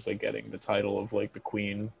 Danny is like getting the title of like the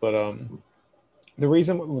queen. But the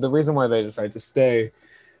reason why they decide to stay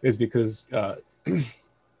is because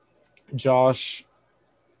Josh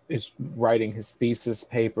is writing his thesis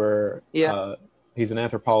paper. Yeah. He's an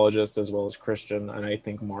anthropologist as well as Christian, and I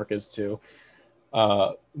think Mark is too.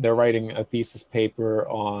 They're writing a thesis paper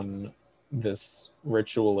on this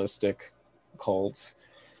ritualistic cult,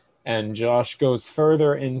 and Josh goes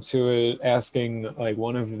further into it, asking like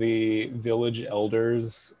one of the village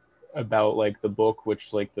elders about like the book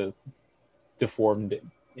which like the deformed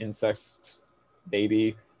incest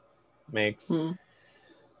baby makes, Mm.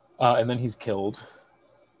 and then he's killed.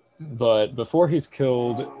 But before he's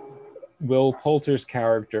killed, Will Poulter's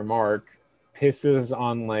character Mark pisses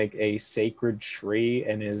on like a sacred tree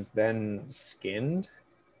and is then skinned.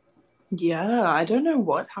 Yeah, I don't know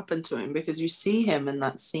what happened to him because you see him in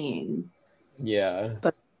that scene, Yeah.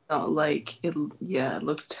 but not like it. Yeah, it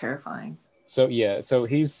looks terrifying. So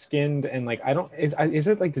he's skinned, and like I don't is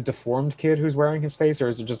it like the deformed kid who's wearing his face, or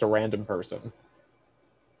is it just a random person?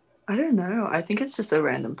 I don't know. I think it's just a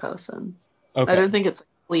random person. I Okay. don't think it's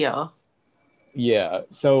clear. Yeah.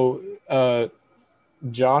 So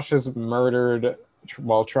Josh is murdered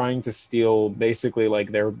while trying to steal basically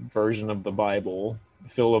like their version of the Bible,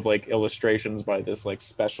 full of like illustrations by this like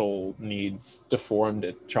special needs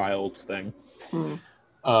deformed child thing. Mm.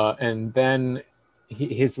 And then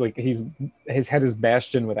his head is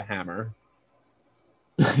bashed in with a hammer.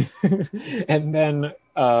 And then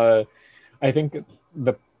I think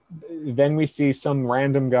the then we see some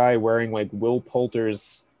random guy wearing like Will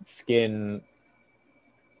Poulter's skin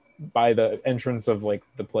by the entrance of like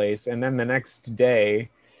the place, and then the next day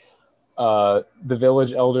the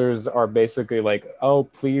village elders are basically like, "Oh,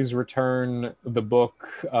 please return the book.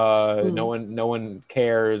 No Mm. one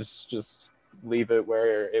cares. Just leave it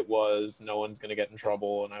where it was. No one's gonna get in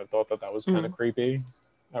trouble." And I thought that was kind of Mm. creepy.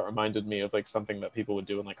 That reminded me of like something that people would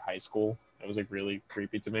do in like high school. It was like really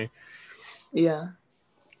creepy to me. Yeah,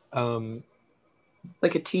 Um,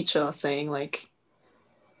 like a teacher saying like,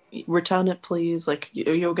 "Return it, please. Like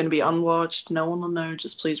you're going to be unwatched. No one will know.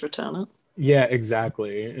 Just please return it." yeah,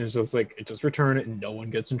 exactly. It's just like just return it and no one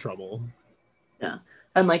gets in trouble. Yeah,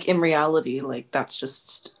 and like in reality, like that's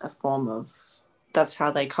just a form of that's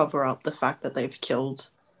how they cover up the fact that they've killed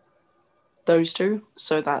those two,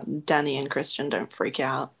 so that Danny and Christian don't freak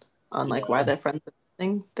out on like why Yeah. their friends are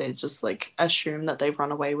missing. They just like assume that they've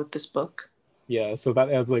run away with this book. Yeah, so that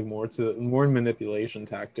adds like more manipulation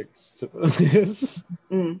tactics to this.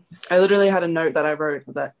 Mm. I literally had a note that I wrote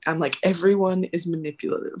that I'm like, everyone is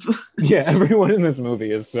manipulative. Yeah, everyone in this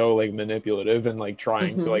movie is so like manipulative and like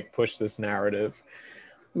trying to Mm-hmm. like push this narrative.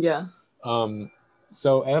 Yeah. Um,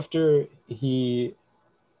 so after he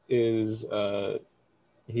is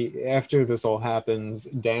he after this all happens,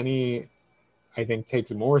 Danny I think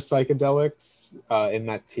takes more psychedelics in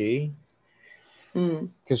that tea, Mm.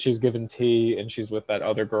 because she's given tea and she's with that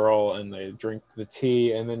other girl and they drink the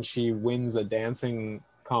tea, and then she wins a dancing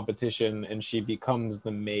competition and she becomes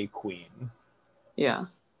the May Queen. Yeah.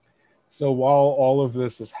 So while all of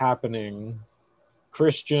this is happening,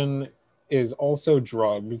 Christian is also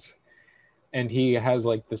drugged and he has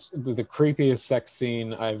like the creepiest sex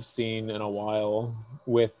scene I've seen in a while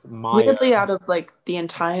with Maya. Weirdly, out of like the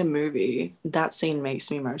entire movie, that scene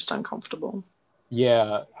makes me most uncomfortable.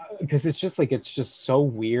 Yeah, because it's just so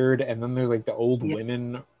weird. And then there's like the old Yeah.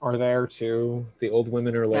 women are there too. The old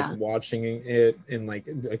women are like Yeah. watching it and like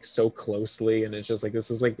so closely, and it's just like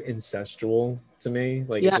this is like incestual to me.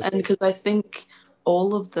 Like it Yeah, just and like because I think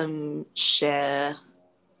all of them share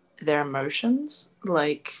their emotions.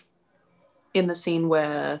 Like in the scene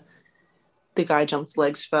where the guy jumps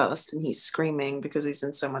legs first and he's screaming because he's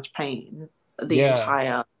in so much pain, the yeah.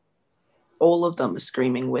 entire, all of them are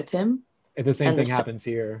screaming with him. The same And thing happens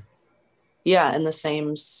here. yeah, and the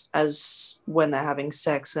same as when they're having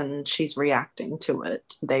sex and she's reacting to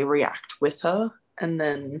it, they react with her. And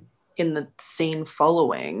then in the scene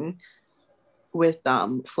following with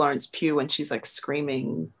Florence Pugh when she's like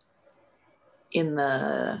screaming in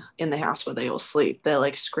the house where they all sleep, they're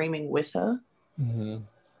like screaming with her. Mm-hmm.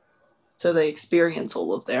 So they experience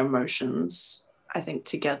all of their emotions, I think,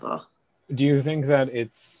 together. Do you think that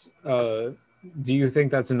do you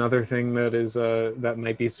think that's another thing that is that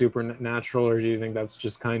might be supernatural, or do you think that's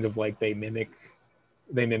just kind of like they mimic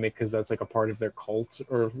because that's like a part of their cult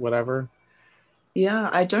or whatever? Yeah,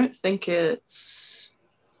 I don't think it's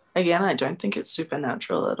again, I don't think it's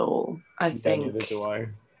supernatural at all. Yeah, neither do I.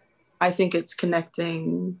 I think it's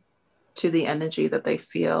connecting to the energy that they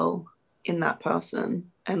feel in that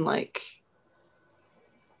person and like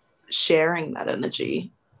sharing that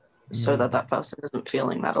energy so that that person isn't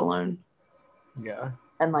feeling that alone. Yeah,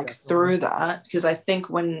 And like definitely. through that, because I think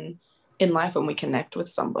when in life, when we connect with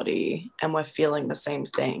somebody and we're feeling the same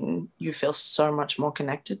thing, you feel so much more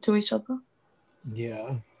connected to each other.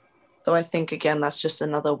 Yeah, So I think, again, that's just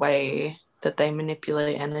another way that they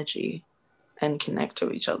manipulate energy and connect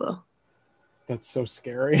to each other. that's so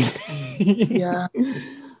scary. Yeah.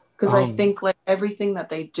 Because I um, think like everything that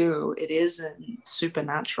they do, it isn't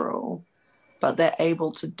supernatural, but they're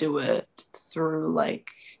able to do it through like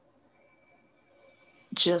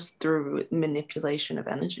just through manipulation of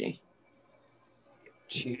energy.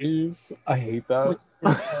 jeez, I hate that. Which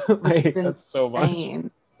is, I which hate is that so much.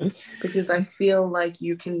 insane because I feel like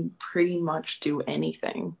you can pretty much do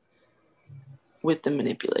anything with the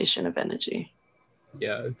manipulation of energy.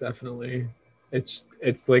 Yeah, definitely. It's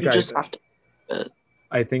like You just have to.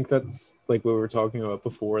 I think that's like what we were talking about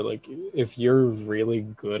before. Like, if you're really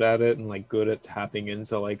good at it and like good at tapping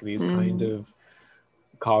into like these kind Mm, of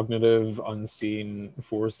cognitive unseen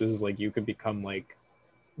forces, like you could become like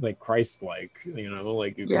Christ-like,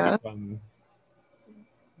 like you could yeah. become.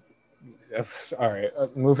 All right,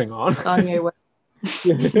 moving on. Kanye West.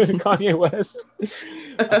 Kanye West.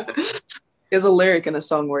 There's a lyric in a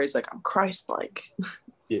song where he's like, "I'm Christ-like."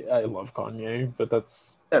 Yeah, I love Kanye, but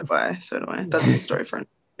that's So do I. So do I. That's a story for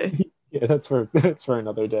another yeah, that's for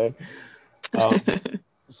another day. Um,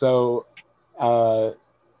 so, uh,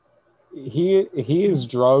 he is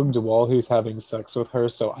drugged while he's having sex with her,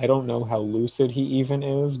 so I don't know how lucid he even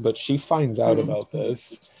is, but she finds out day. about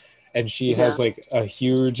this, and she Yeah. has like a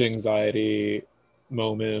huge anxiety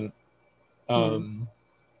moment. Mm. Um,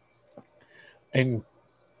 and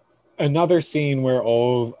another scene where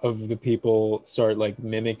all of the people start like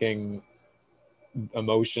mimicking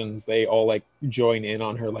emotions, they all like join in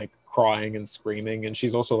on her like crying and screaming, and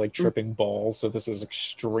she's also like Mm. tripping balls, so this is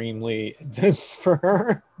extremely intense for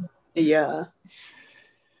her. Yeah.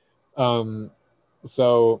 um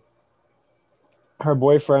so her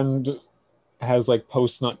boyfriend has like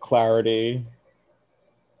post nut clarity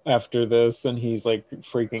after this, and he's like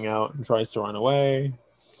freaking out and tries to run away.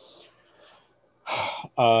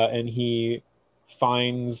 And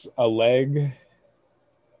finds a leg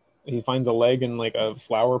finds a leg in like a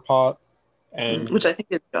flower pot, Which and I think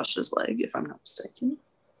is Josh's leg, if I'm not mistaken.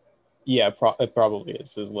 yeah, it probably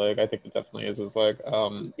is his leg. I think it definitely is his leg.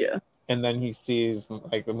 Yeah. And then he sees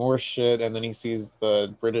like more shit, and then he sees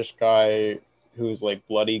the British guy who's like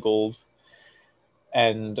blood eagled,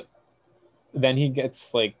 and then he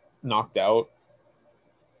gets like knocked out.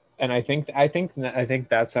 And I think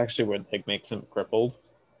that's actually what like makes him crippled.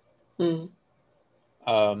 Mm.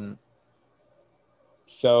 Um,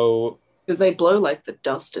 so Because they blow like the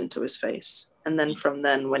dust into his face. And then from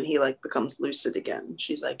then, when he like becomes lucid again,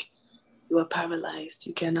 she's like, "You are paralyzed.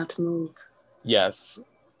 You cannot move." yes,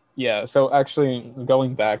 yeah. So actually,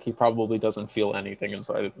 going back, he probably doesn't feel anything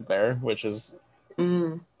inside of the bear, which is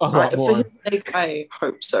Mm. a lot For his more. sake, I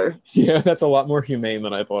hope so. Yeah, that's a lot more humane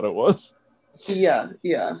than I thought it was. Yeah,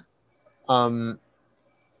 yeah. Um,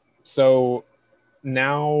 so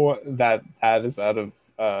now that that is out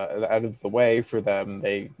of the way for them,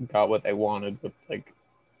 they got what they wanted with like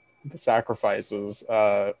the sacrifices.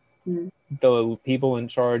 the people in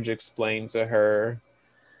charge explained to her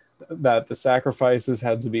that the sacrifices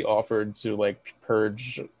had to be offered to like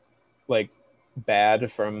purge like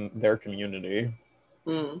bad from their community.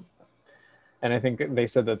 Mm. And I think they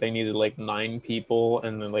said that they needed like 9 people,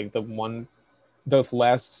 and then like the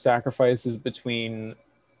last sacrifice is between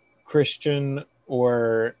Christian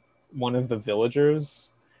or one of the villagers,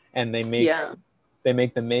 and Yeah. they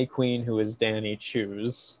make the May Queen, who is Danny,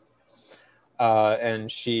 choose.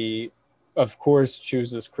 And she, of course,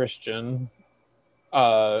 chooses Christian,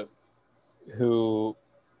 who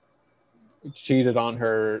cheated on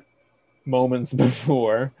her moments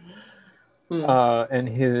before. Mm. And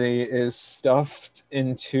he is stuffed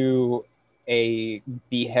into a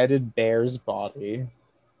beheaded bear's body.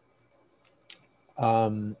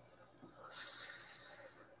 Um,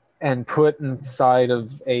 and put inside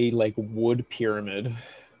of a like wood pyramid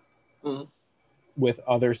Mm. with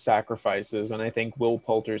other sacrifices, and I think Will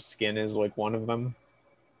Poulter's skin is like one of them.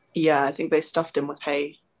 Yeah, I think they stuffed him with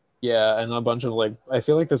hay. Yeah, and a bunch of like I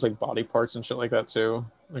feel like there's like body parts and shit like that too,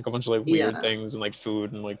 like a bunch of like weird Yeah. things and like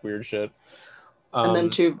food and like weird shit. And then Um,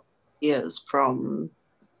 2 years from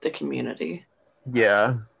the community.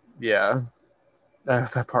 yeah, yeah,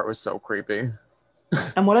 that part was so creepy.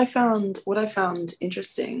 And what I found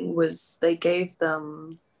interesting was they gave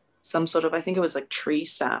them some sort of, I think it was like tree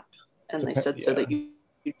sap, and they said so Yeah. that you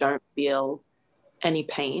don't feel any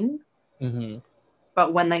pain. Mm-hmm.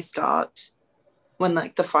 But when like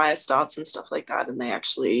the fire starts and stuff like that, and they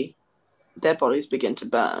actually their bodies begin to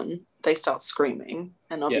burn, they start screaming,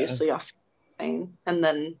 and Yeah. obviously are feeling pain. And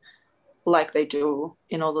then, like they do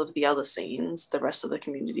in all of the other scenes, the rest of the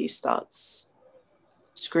community starts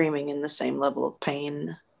screaming in the same level of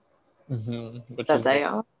pain Mm-hmm. Which that is they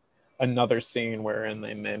like are. another scene wherein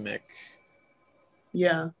they mimic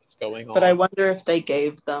Yeah. what's going But I on. wonder if they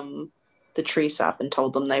gave them the tree sap and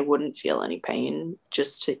told them they wouldn't feel any pain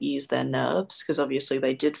just to ease their nerves, because obviously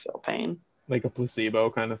they did feel pain. Like a placebo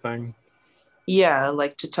kind of thing. Yeah,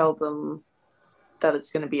 like to tell them that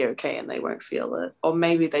it's going to be okay and they won't feel it. Or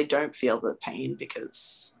maybe they don't feel the pain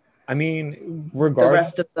because I mean, the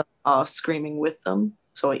rest of them are screaming with them.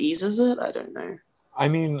 So it eases it. I don't know. I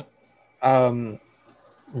mean, um,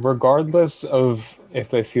 regardless of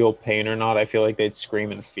if they feel pain or not, I feel like they'd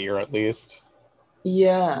scream in fear at least.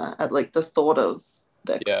 Yeah, at like the thought of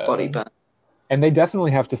their body Yeah. burn. And they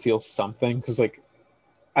definitely have to feel something because, like,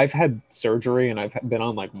 I've had surgery and I've been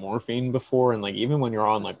on like morphine before, and like, even when you're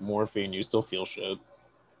on like morphine, you still feel shit.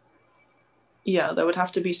 Yeah, there would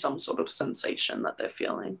have to be some sort of sensation that they're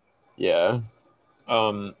feeling. Yeah.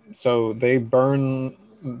 So they burn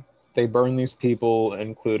these people,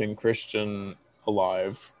 including Christian,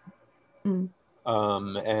 alive. Mm.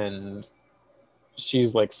 And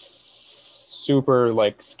she's like super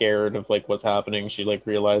like scared of like what's happening. She like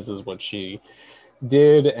realizes what she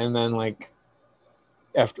did, and then like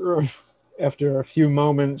after after a few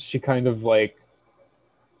moments, she kind of like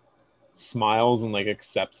smiles and like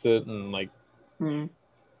accepts it, and like Mm.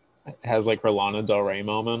 has like her Lana Del Rey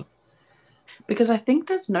moment. Because I think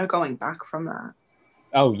there's no going back from that.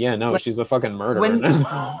 Oh yeah, no, Like she's a fucking murderer when,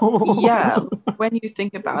 now. yeah, when you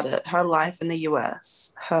think about it, her life in the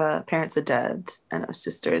US, her parents are dead and her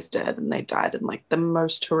sister is dead, and they died in like the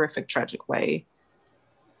most horrific, tragic way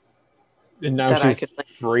And now that I she's could like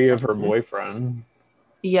free of her imagine. boyfriend.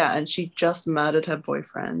 Yeah, and she just murdered her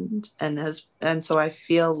boyfriend, and so I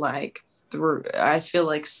feel like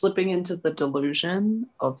slipping into the delusion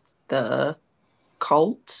of the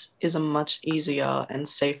cult is a much easier and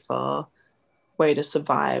safer way to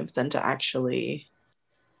survive than to actually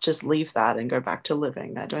just leave that and go back to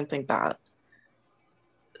living. I don't think that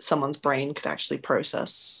someone's brain could actually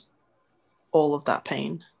process all of that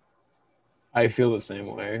pain. I feel the same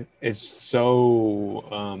way. It's so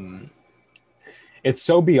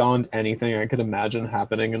beyond anything I could imagine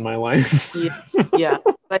happening in my life. Yeah, yeah.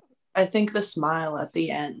 Like, I think the smile at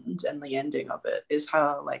the end and the ending of it is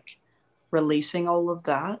her like releasing all of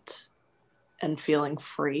that and feeling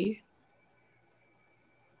free.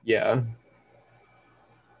 Yeah.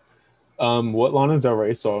 What Lana Del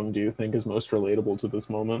Rey song do you think is most relatable to this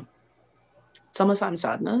moment? Summertime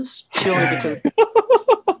Sadness, purely because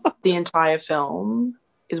the entire film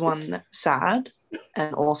is one sad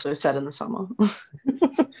and also set in the summer.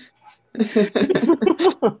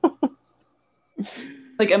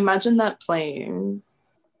 Like imagine that playing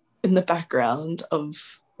in the background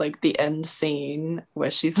of like the end scene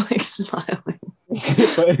where she's like smiling.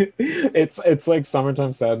 It's like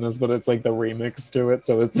Summertime Sadness, but it's like the remix to it,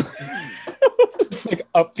 so it's it's like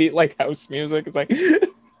upbeat like house music. It's like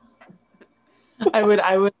I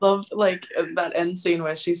would love like that end scene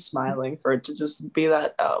where she's smiling for it to just be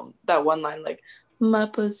that one line like my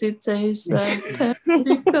pussy tastes like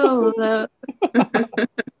Pepsi Cola.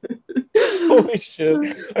 Holy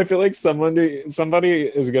shit. I feel like somebody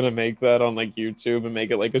is gonna make that on like YouTube and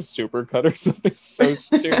make it like a supercut or something so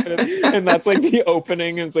stupid. And that's like the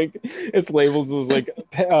opening is like it's labeled as like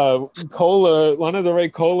cola, Lana Del Rey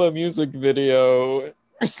cola music video.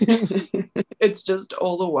 It's just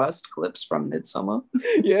all the worst clips from Midsommar.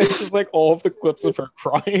 Yeah, it's just like all of the clips of her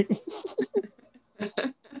crying.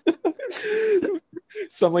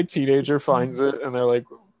 Some like teenager finds it and they're like,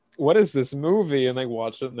 what is this movie? And they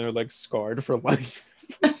watch it and they're like scarred for life.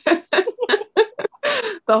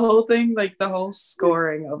 The whole thing, like the whole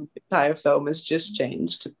scoring of the entire film is just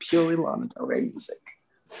changed to purely Lana Del Rey music.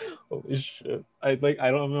 Holy shit. I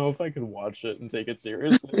don't know if I could watch it and take it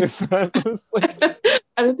seriously. If that was like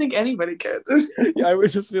I don't think anybody could. yeah, I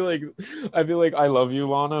would just be like I'd be like, I love you,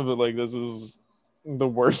 Lana, but like this is the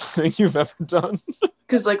worst thing you've ever done.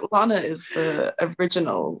 Because like Lana is the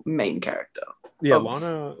original main character. Yeah,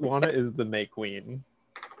 Lana is the May Queen.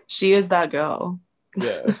 She is that girl.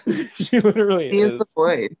 Yeah. She literally She is is. the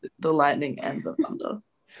void, the lightning, and the thunder.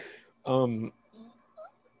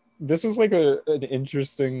 This is like an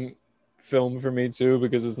interesting film for me too,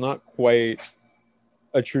 because it's not quite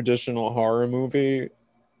a traditional horror movie.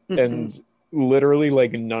 And literally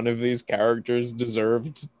like none of these characters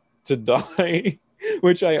deserved to die,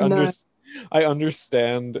 which I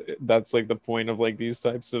understand that's like the point of like these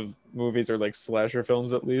types of movies or like slasher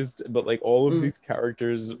films at least, but like all of these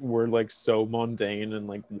characters were like so mundane and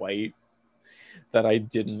like white that I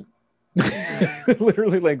didn't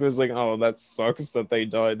literally like was like, oh, that sucks that they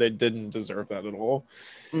died. They didn't deserve that at all.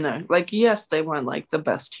 No, like yes, they weren't like the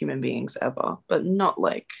best human beings ever, but not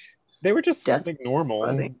like They were just death. like normal.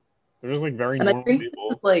 They're just like very And normal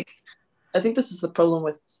people. I think this is the problem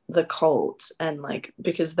with the cult, and like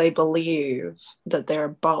because they believe that they're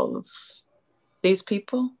above these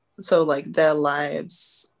people. So like their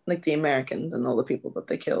lives, like the Americans and all the people that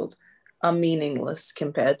they killed, are meaningless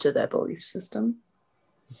compared to their belief system.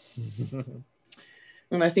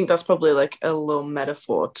 And I think that's probably like a little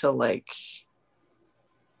metaphor to like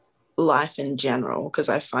life in general, because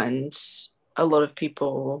I find a lot of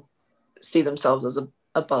people see themselves as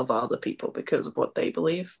above other people because of what they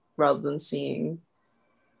believe, rather than seeing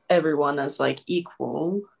everyone as like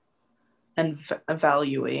equal and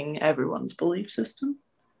valuing everyone's belief system.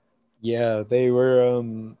 Yeah, they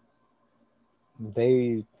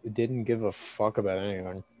didn't give a fuck about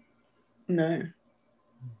anything. No.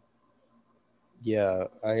 Yeah,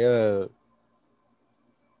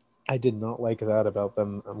 I did not like that about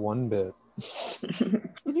them one bit.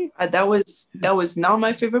 That was not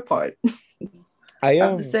my favorite part. I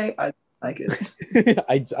have to say I like it.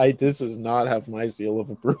 I this does not have my seal of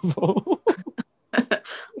approval.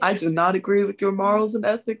 I do not agree with your morals and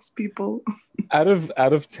ethics, people. Out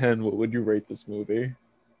of 10, what would you rate this movie?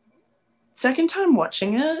 Second time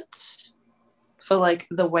watching it, for like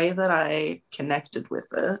the way that I connected with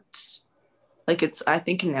it, like I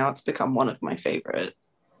think now it's become one of my favorite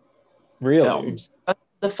films.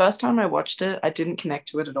 The first time I watched it, I didn't connect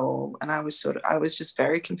to it at all, and I was just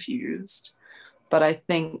very confused. But I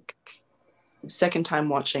think second time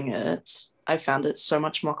watching it, I found it so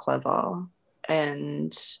much more clever,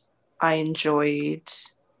 and I enjoyed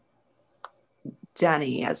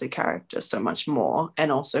Danny as a character so much more,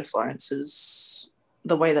 and also Florence's,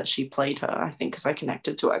 the way that she played her, I think, because I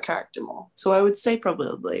connected to her character more. So I would say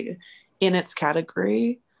probably in its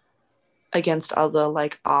category against other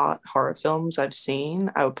like art horror films I've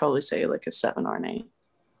seen, I would probably say like a 7 or an 8.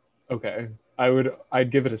 Okay.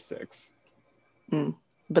 I'd give it a 6.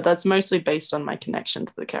 But that's mostly based on my connection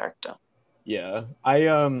to the character. Yeah.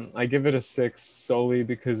 I give it a 6 solely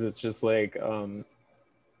because it's just like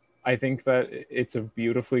I think that it's a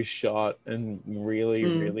beautifully shot and really,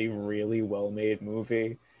 really, really well made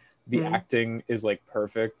movie. The acting is like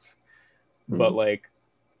perfect, but like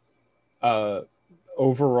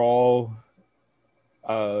overall,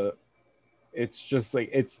 it's just like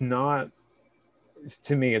it's not,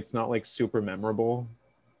 to me, it's not like super memorable.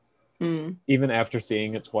 Even after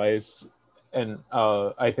seeing it twice, and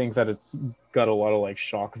I think that it's got a lot of like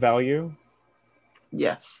shock value.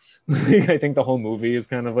 Yes. I think the whole movie is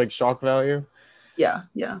kind of like shock value. Yeah.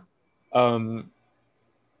 But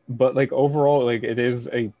like overall, like it is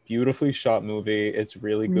a beautifully shot movie. It's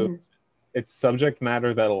really good. It's subject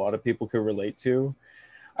matter that a lot of people could relate to.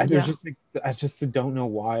 There's just like I just don't know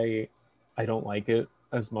why I don't like it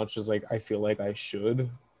as much as like I feel like I should.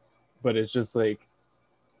 But it's just like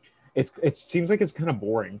it seems like it's kind of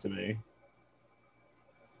boring to me.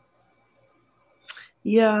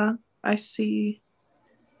 Yeah, I see.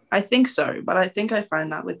 I think so, but I think I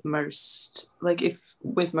find that with most, like if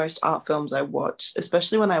with most art films I watch,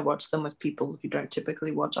 especially when I watch them with people who don't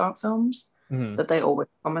typically watch art films, Mhm. that they always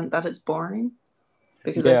comment that it's boring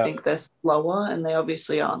because I Yeah, think they're slower and they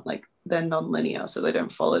obviously aren't like they're non-linear, so they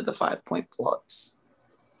don't follow the 5 point plots.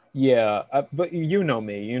 yeah, but you know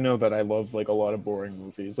me. You know that I love like a lot of boring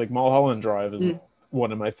movies. Like Mulholland Drive is Mm,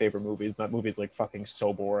 one of my favorite movies. That movie's like fucking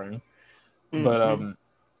so boring. mm, But mm,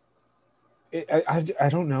 I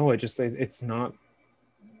don't know. I just say it's not.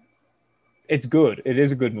 It's good. It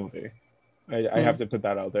is a good movie. I have mm. to put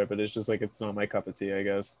that out there. But it's just like it's not my cup of tea. I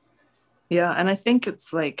guess. Yeah, and I think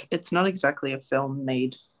it's like it's not exactly a film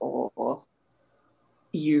made for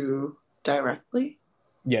you directly.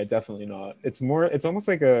 Yeah, definitely not. It's more. It's almost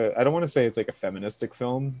like a. I don't want to say it's like a feministic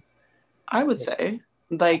film. I would say,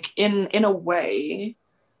 like in a way,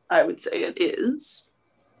 I would say it is,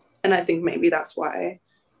 and I think maybe that's why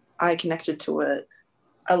I connected to it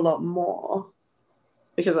a lot more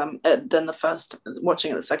because I'm than the first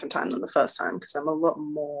watching it the second time than the first time because I'm a lot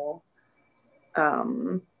more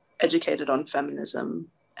um, educated on feminism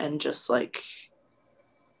and just like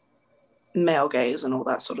male gaze and all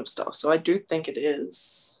that sort of stuff. So I do think it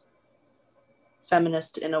is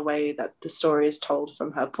feminist in a way that the story is told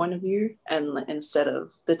from her point of view and instead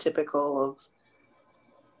of the typical of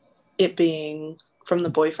it being from the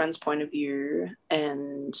boyfriend's point of view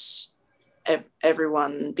and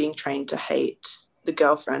everyone being trained to hate the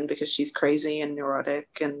girlfriend because she's crazy and neurotic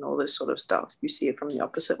and all this sort of stuff. You see it from the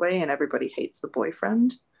opposite way, and everybody hates the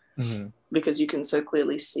boyfriend Mm-hmm. because you can so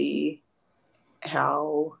clearly see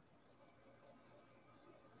how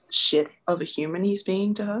shit of a human he's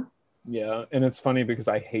being to her. Yeah, and it's funny because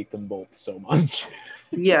I hate them both so much.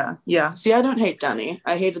 Yeah, yeah. See, I don't hate Danny.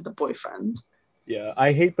 I hated the boyfriend. Yeah,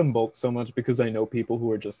 I hate them both so much because I know people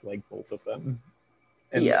who are just like both of them.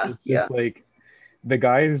 And Yeah, it's yeah. just like the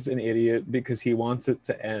guy's an idiot because he wants it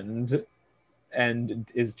to end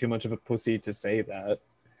and is too much of a pussy to say that.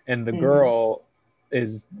 And the Mm-hmm. girl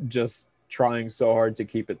is just trying so hard to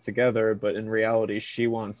keep it together, but in reality, she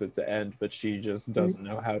wants it to end, but she just doesn't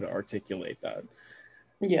know how to articulate that.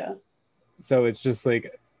 Yeah. So it's just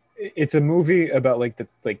like it's a movie about like the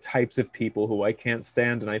like types of people who I can't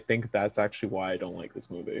stand, and I think that's actually why I don't like this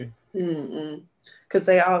movie. Because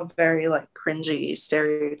they are very like cringy,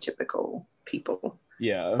 stereotypical people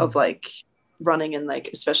Yeah. of like running in like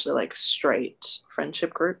especially like straight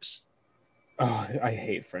friendship groups. Oh, I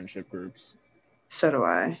hate friendship groups. So do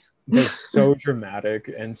I. They're so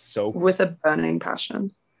dramatic and so With a burning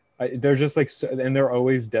passion. they're just like and they're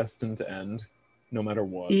always destined to end no matter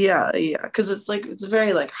what. Yeah, yeah. Because it's like it's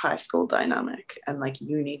very like high school dynamic and like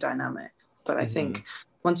uni dynamic. But I Mm-hmm. think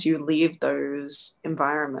once you leave those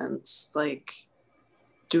environments, like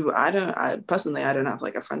do I personally I don't have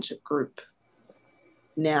like a friendship group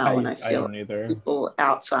now and I I feel don't like either. people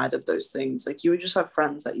outside of those things, like you would just have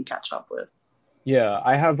friends that you catch up with. Yeah,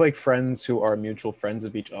 I have like friends who are mutual friends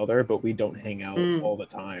of each other, but we don't hang out Mm, all the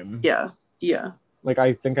time. yeah, yeah, Like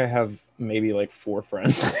I think I have maybe like four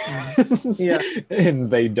friends, yeah, and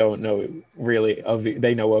they don't know really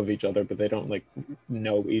they know of each other, but they don't like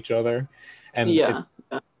know each other, and yeah,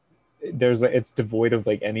 yeah. it's devoid of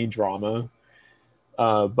like any drama.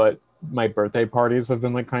 But my birthday parties have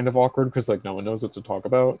been like kind of awkward because like no one knows what to talk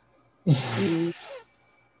about. Mm.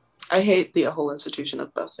 I hate the whole institution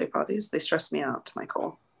of birthday parties. They stress me out to my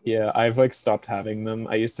core. Yeah, I've like stopped having them.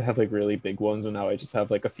 I used to have like really big ones, and now I just have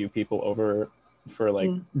like a few people over for like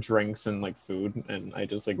Mm. drinks and like food, and I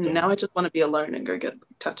just like don't. Now I just want to be alone and go get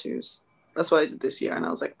tattoos. That's what I did this year, and I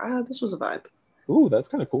was like, this was a vibe. Ooh, that's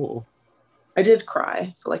kind of cool. I did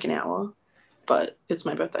cry for like an hour, but it's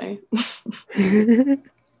my birthday. I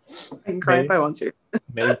can cry if May I want to.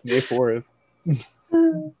 May 4th.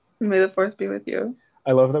 May the fourth be with you.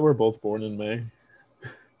 I love that we're both born in May.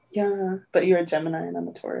 Yeah, but you're a Gemini and I'm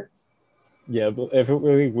a Taurus. Yeah, but if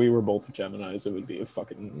we were both Geminis, it would be a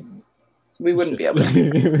fucking We wouldn't shit. be able to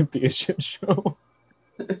hang It would be a shit show.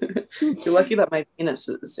 out. You're lucky that my Venus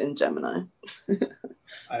is in Gemini.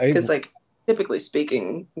 I Because, like, typically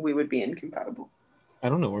speaking, we would be incompatible. I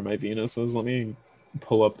don't know where my Venus is. Let me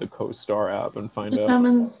pull up the co-star app and find out.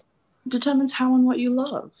 Determines how and what you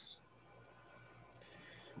love.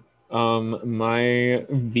 My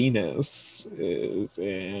Venus is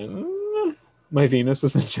in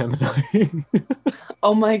Gemini.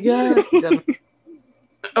 Oh my god.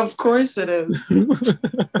 Of course it is.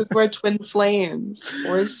 Because we're twin flames.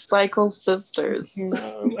 We're cycle sisters.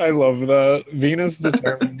 I love that. Venus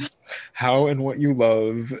determines how and what you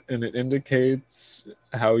love, and it indicates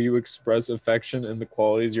how you express affection and the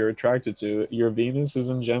qualities you're attracted to. Your Venus is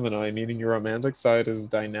in Gemini, meaning your romantic side is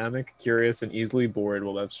dynamic, curious, and easily bored.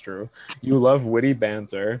 Well, that's true. You love witty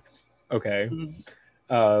banter. Okay.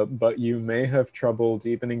 But you may have trouble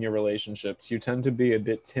deepening your relationships. You tend to be a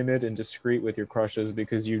bit timid and discreet with your crushes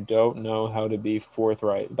because you don't know how to be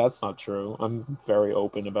forthright. That's not true. I'm very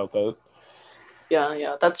open about that.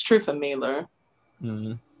 Yeah, that's true for Mailer.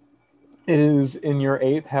 Mm. It is in your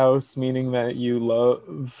 8th house, meaning that you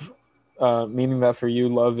love, meaning that for you,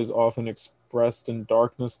 love is often expressed in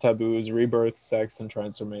darkness, taboos, rebirth, sex, and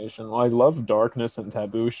transformation. Well, I love darkness and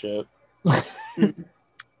taboo shit.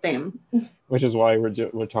 Same. Which is why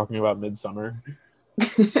we're talking about Midsommar.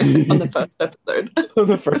 On the first episode.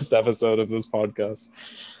 The first episode of this podcast.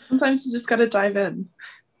 Sometimes you just gotta dive in.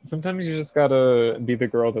 Sometimes you just gotta be the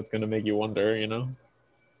girl that's gonna make you wonder, you know?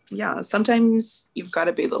 Yeah, sometimes you've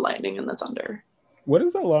gotta be the lightning and the thunder. What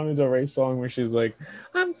is that Lana Del Rey song where she's like,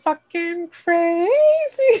 I'm fucking crazy?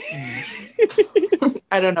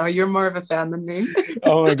 I don't know, you're more of a fan than me.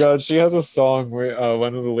 Oh my god, she has a song where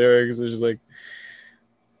one of the lyrics is just like,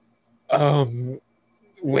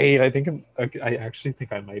 wait, I actually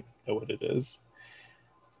think I might know what it is.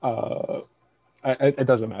 It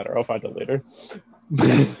doesn't matter. I'll find it later.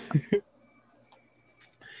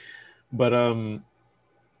 But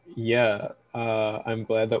yeah, I'm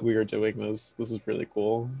glad that we are doing this. This is really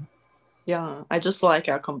cool. Yeah, I just like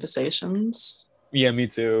our conversations. Yeah, me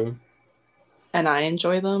too. And I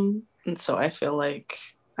enjoy them. And so I feel like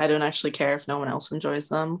I don't actually care if no one else enjoys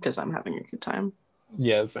them because I'm having a good time.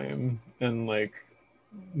 Yeah, same. And like,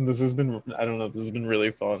 this has been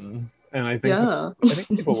really fun. And I think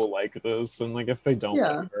people will like this. And like, if they don't,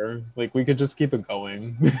 whatever. Like, we could just keep it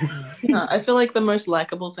going. Yeah, I feel like the most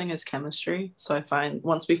likable thing is chemistry. So I find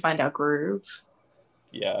once we find our groove,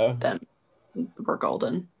 then we're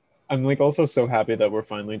golden. I'm like also so happy that we're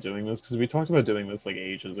finally doing this because we talked about doing this like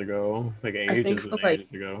ages ago,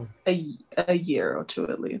 ages ago. A year or two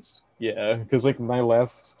at least. Yeah, because like my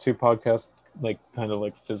last 2 podcasts like kind of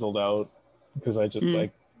like fizzled out because I just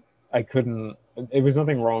I couldn't. It was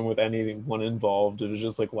nothing wrong with anyone involved. It was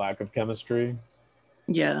just like lack of chemistry.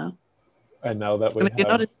 Yeah. And now that we if you're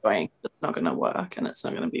not enjoying, it's not gonna work, and it's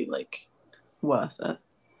not gonna be like worth it.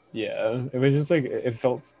 Yeah, it was just like it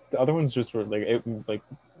felt. The other ones just were like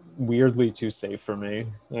weirdly too safe for me.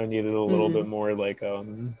 I needed a little bit more like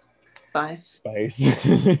spice.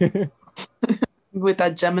 With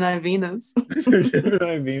that Gemini Venus.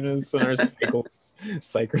 Gemini Venus and our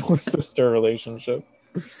cycle sister relationship.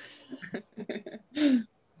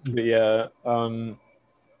 But yeah, I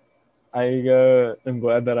am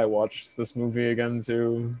glad that I watched this movie again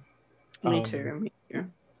too. Me too.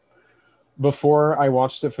 Before I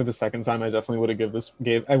watched it for the second time, I definitely would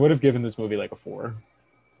have given this movie like a 4.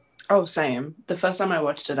 Oh, same. The first time I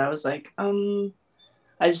watched it, I was like, I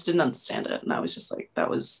just didn't understand it, and I was just like, that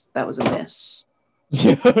was a miss.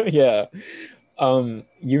 Yeah.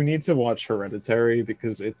 You need to watch Hereditary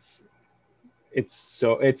because it's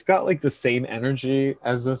got like the same energy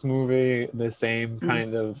as this movie, the same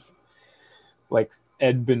kind of like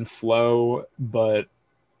ebb and flow, but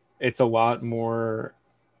it's a lot more.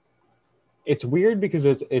 It's weird because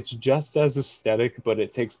it's just as aesthetic, but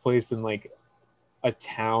it takes place in like a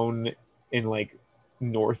town in like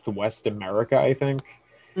Northwest America, I think.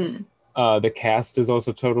 The cast is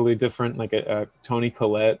also totally different. Like Toni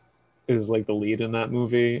Collette is like the lead in that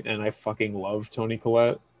movie, and I fucking love Toni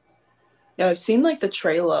Collette. Yeah, I've seen like the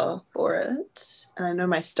trailer for it, and I know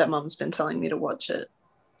my stepmom's been telling me to watch it.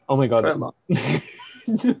 Oh my god! For a long.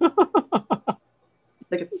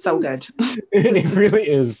 Like it's so good. It really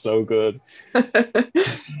is so good.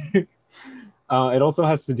 It also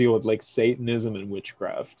has to deal with like Satanism and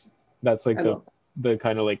witchcraft. That's like the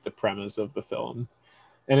kind of like the premise of the film,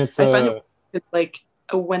 and it's. I find it's like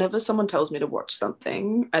whenever someone tells me to watch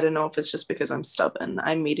something, I don't know if it's just because I'm stubborn.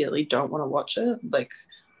 I immediately don't want to watch it. Like,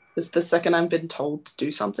 it's the second I've been told to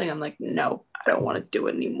do something, I'm like, no, I don't want to do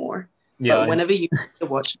it anymore. Yeah, but whenever you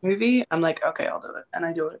watch a movie, I'm like, okay, I'll do it, and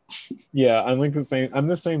I do it. Yeah, I'm like the same. I'm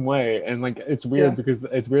the same way, and like it's weird because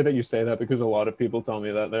it's weird that you say that because a lot of people tell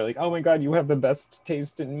me that they're like, "Oh my god, you have the best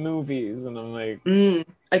taste in movies," and I'm like,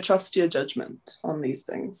 I trust your judgment on these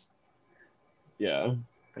things. Yeah,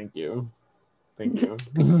 thank you.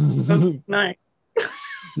 Nice.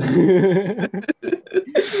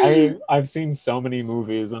 I've seen so many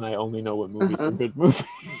movies, and I only know what movies are good movies.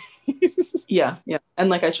 Yeah, and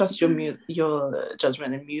like I trust your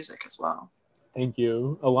judgment in music as well. Thank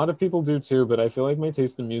you. A lot of people do too, but I feel like my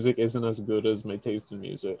taste in music isn't as good as my taste in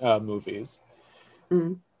movies.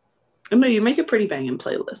 Mm. No, you make a pretty banging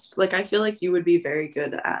playlist. Like I feel like you would be very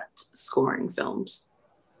good at scoring films.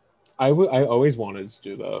 I always wanted to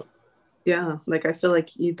do that. Yeah, like I feel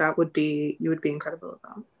like you would be incredible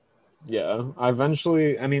at that. Yeah, I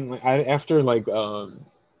eventually. I mean, like,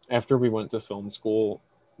 after we went to film school,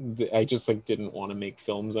 I just like didn't want to make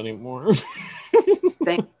films anymore.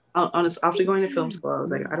 Thank honest after going to film school, I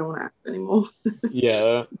was like, I don't want to act anymore.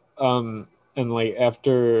 Yeah. And like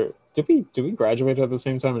after did we graduate at the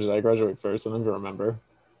same time or did I graduate first? I don't even remember.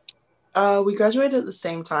 We graduated at the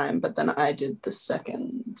same time, but then I did the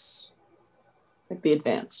second, like the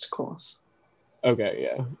advanced course, Okay,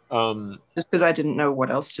 yeah. just because I didn't know what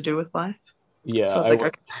else to do with life. Yeah, So I was like,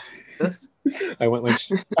 okay, this. I went like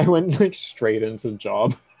I went like straight into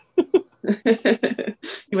job.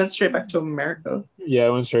 You went straight back to America. Yeah, I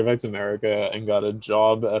went straight back to America and got a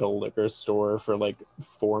job at a liquor store for like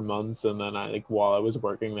 4 months, and then I like while I was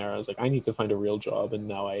working there, I was like, I need to find a real job, and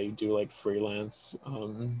now I do like freelance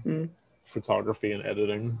photography and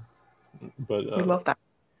editing. But We love that.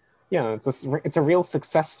 yeah, it's a real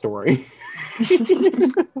success story.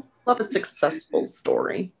 Love a successful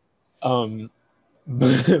story. But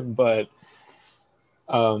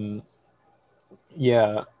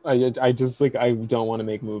yeah, I just like I don't want to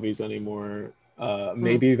make movies anymore.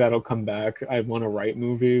 Maybe that'll come back. I want to write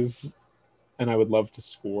movies and I would love to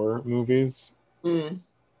score movies,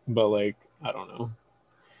 but like I don't know.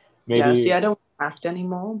 Yeah, see, Maybe I don't act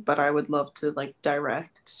anymore, but I would love to like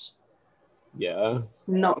direct. yeah.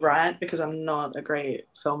 Not write because I'm not a great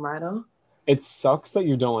film writer. It sucks that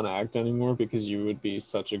you don't want to act anymore because you would be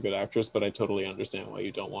such a good actress, but I totally understand why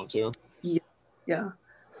you don't want to. Yeah. Yeah.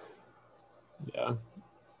 Yeah.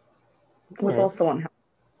 What's Right. also on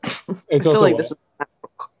I It's feel also like what? this is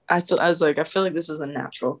I feel like this is a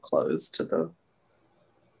natural close to the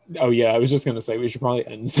Oh yeah, I was just gonna say we should probably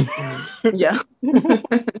end soon. yeah.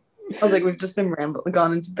 I was like, we've just been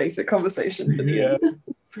gone into basic conversation for the Yeah. end.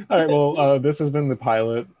 All right. Well, this has been the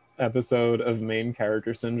pilot episode of Main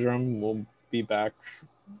Character Syndrome. We'll be back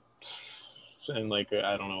in like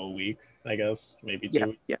I don't know a week, I guess, maybe Yeah, 2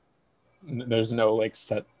 weeks. yeah. There's no like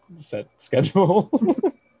set schedule.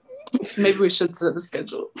 Maybe we should set a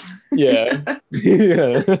schedule. Yeah.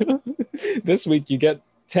 Yeah. This week you get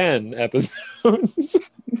 10 episodes.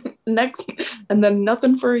 Next, and then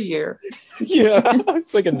nothing for a year. Yeah,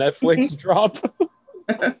 it's like a Netflix drop.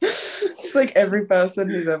 It's like every person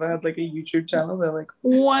who's ever had like a YouTube channel, they're like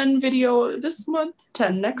one video this month,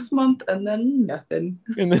 10 next month, and then nothing.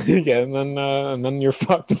 And then yeah, and then you're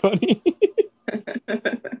fucked, buddy.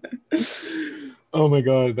 Oh my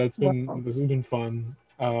god, this has been fun.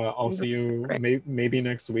 I'll see you maybe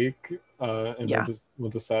next week, and Yeah. we'll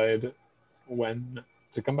decide when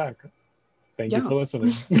to come back. Thank Yeah. you for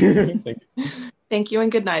listening. Thank you. Thank you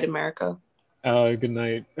and good night, America. Good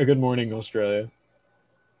night. Good morning, Australia.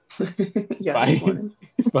 Yeah, Bye. this morning.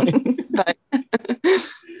 Bye. Bye.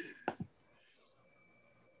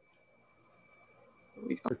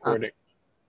 Recording.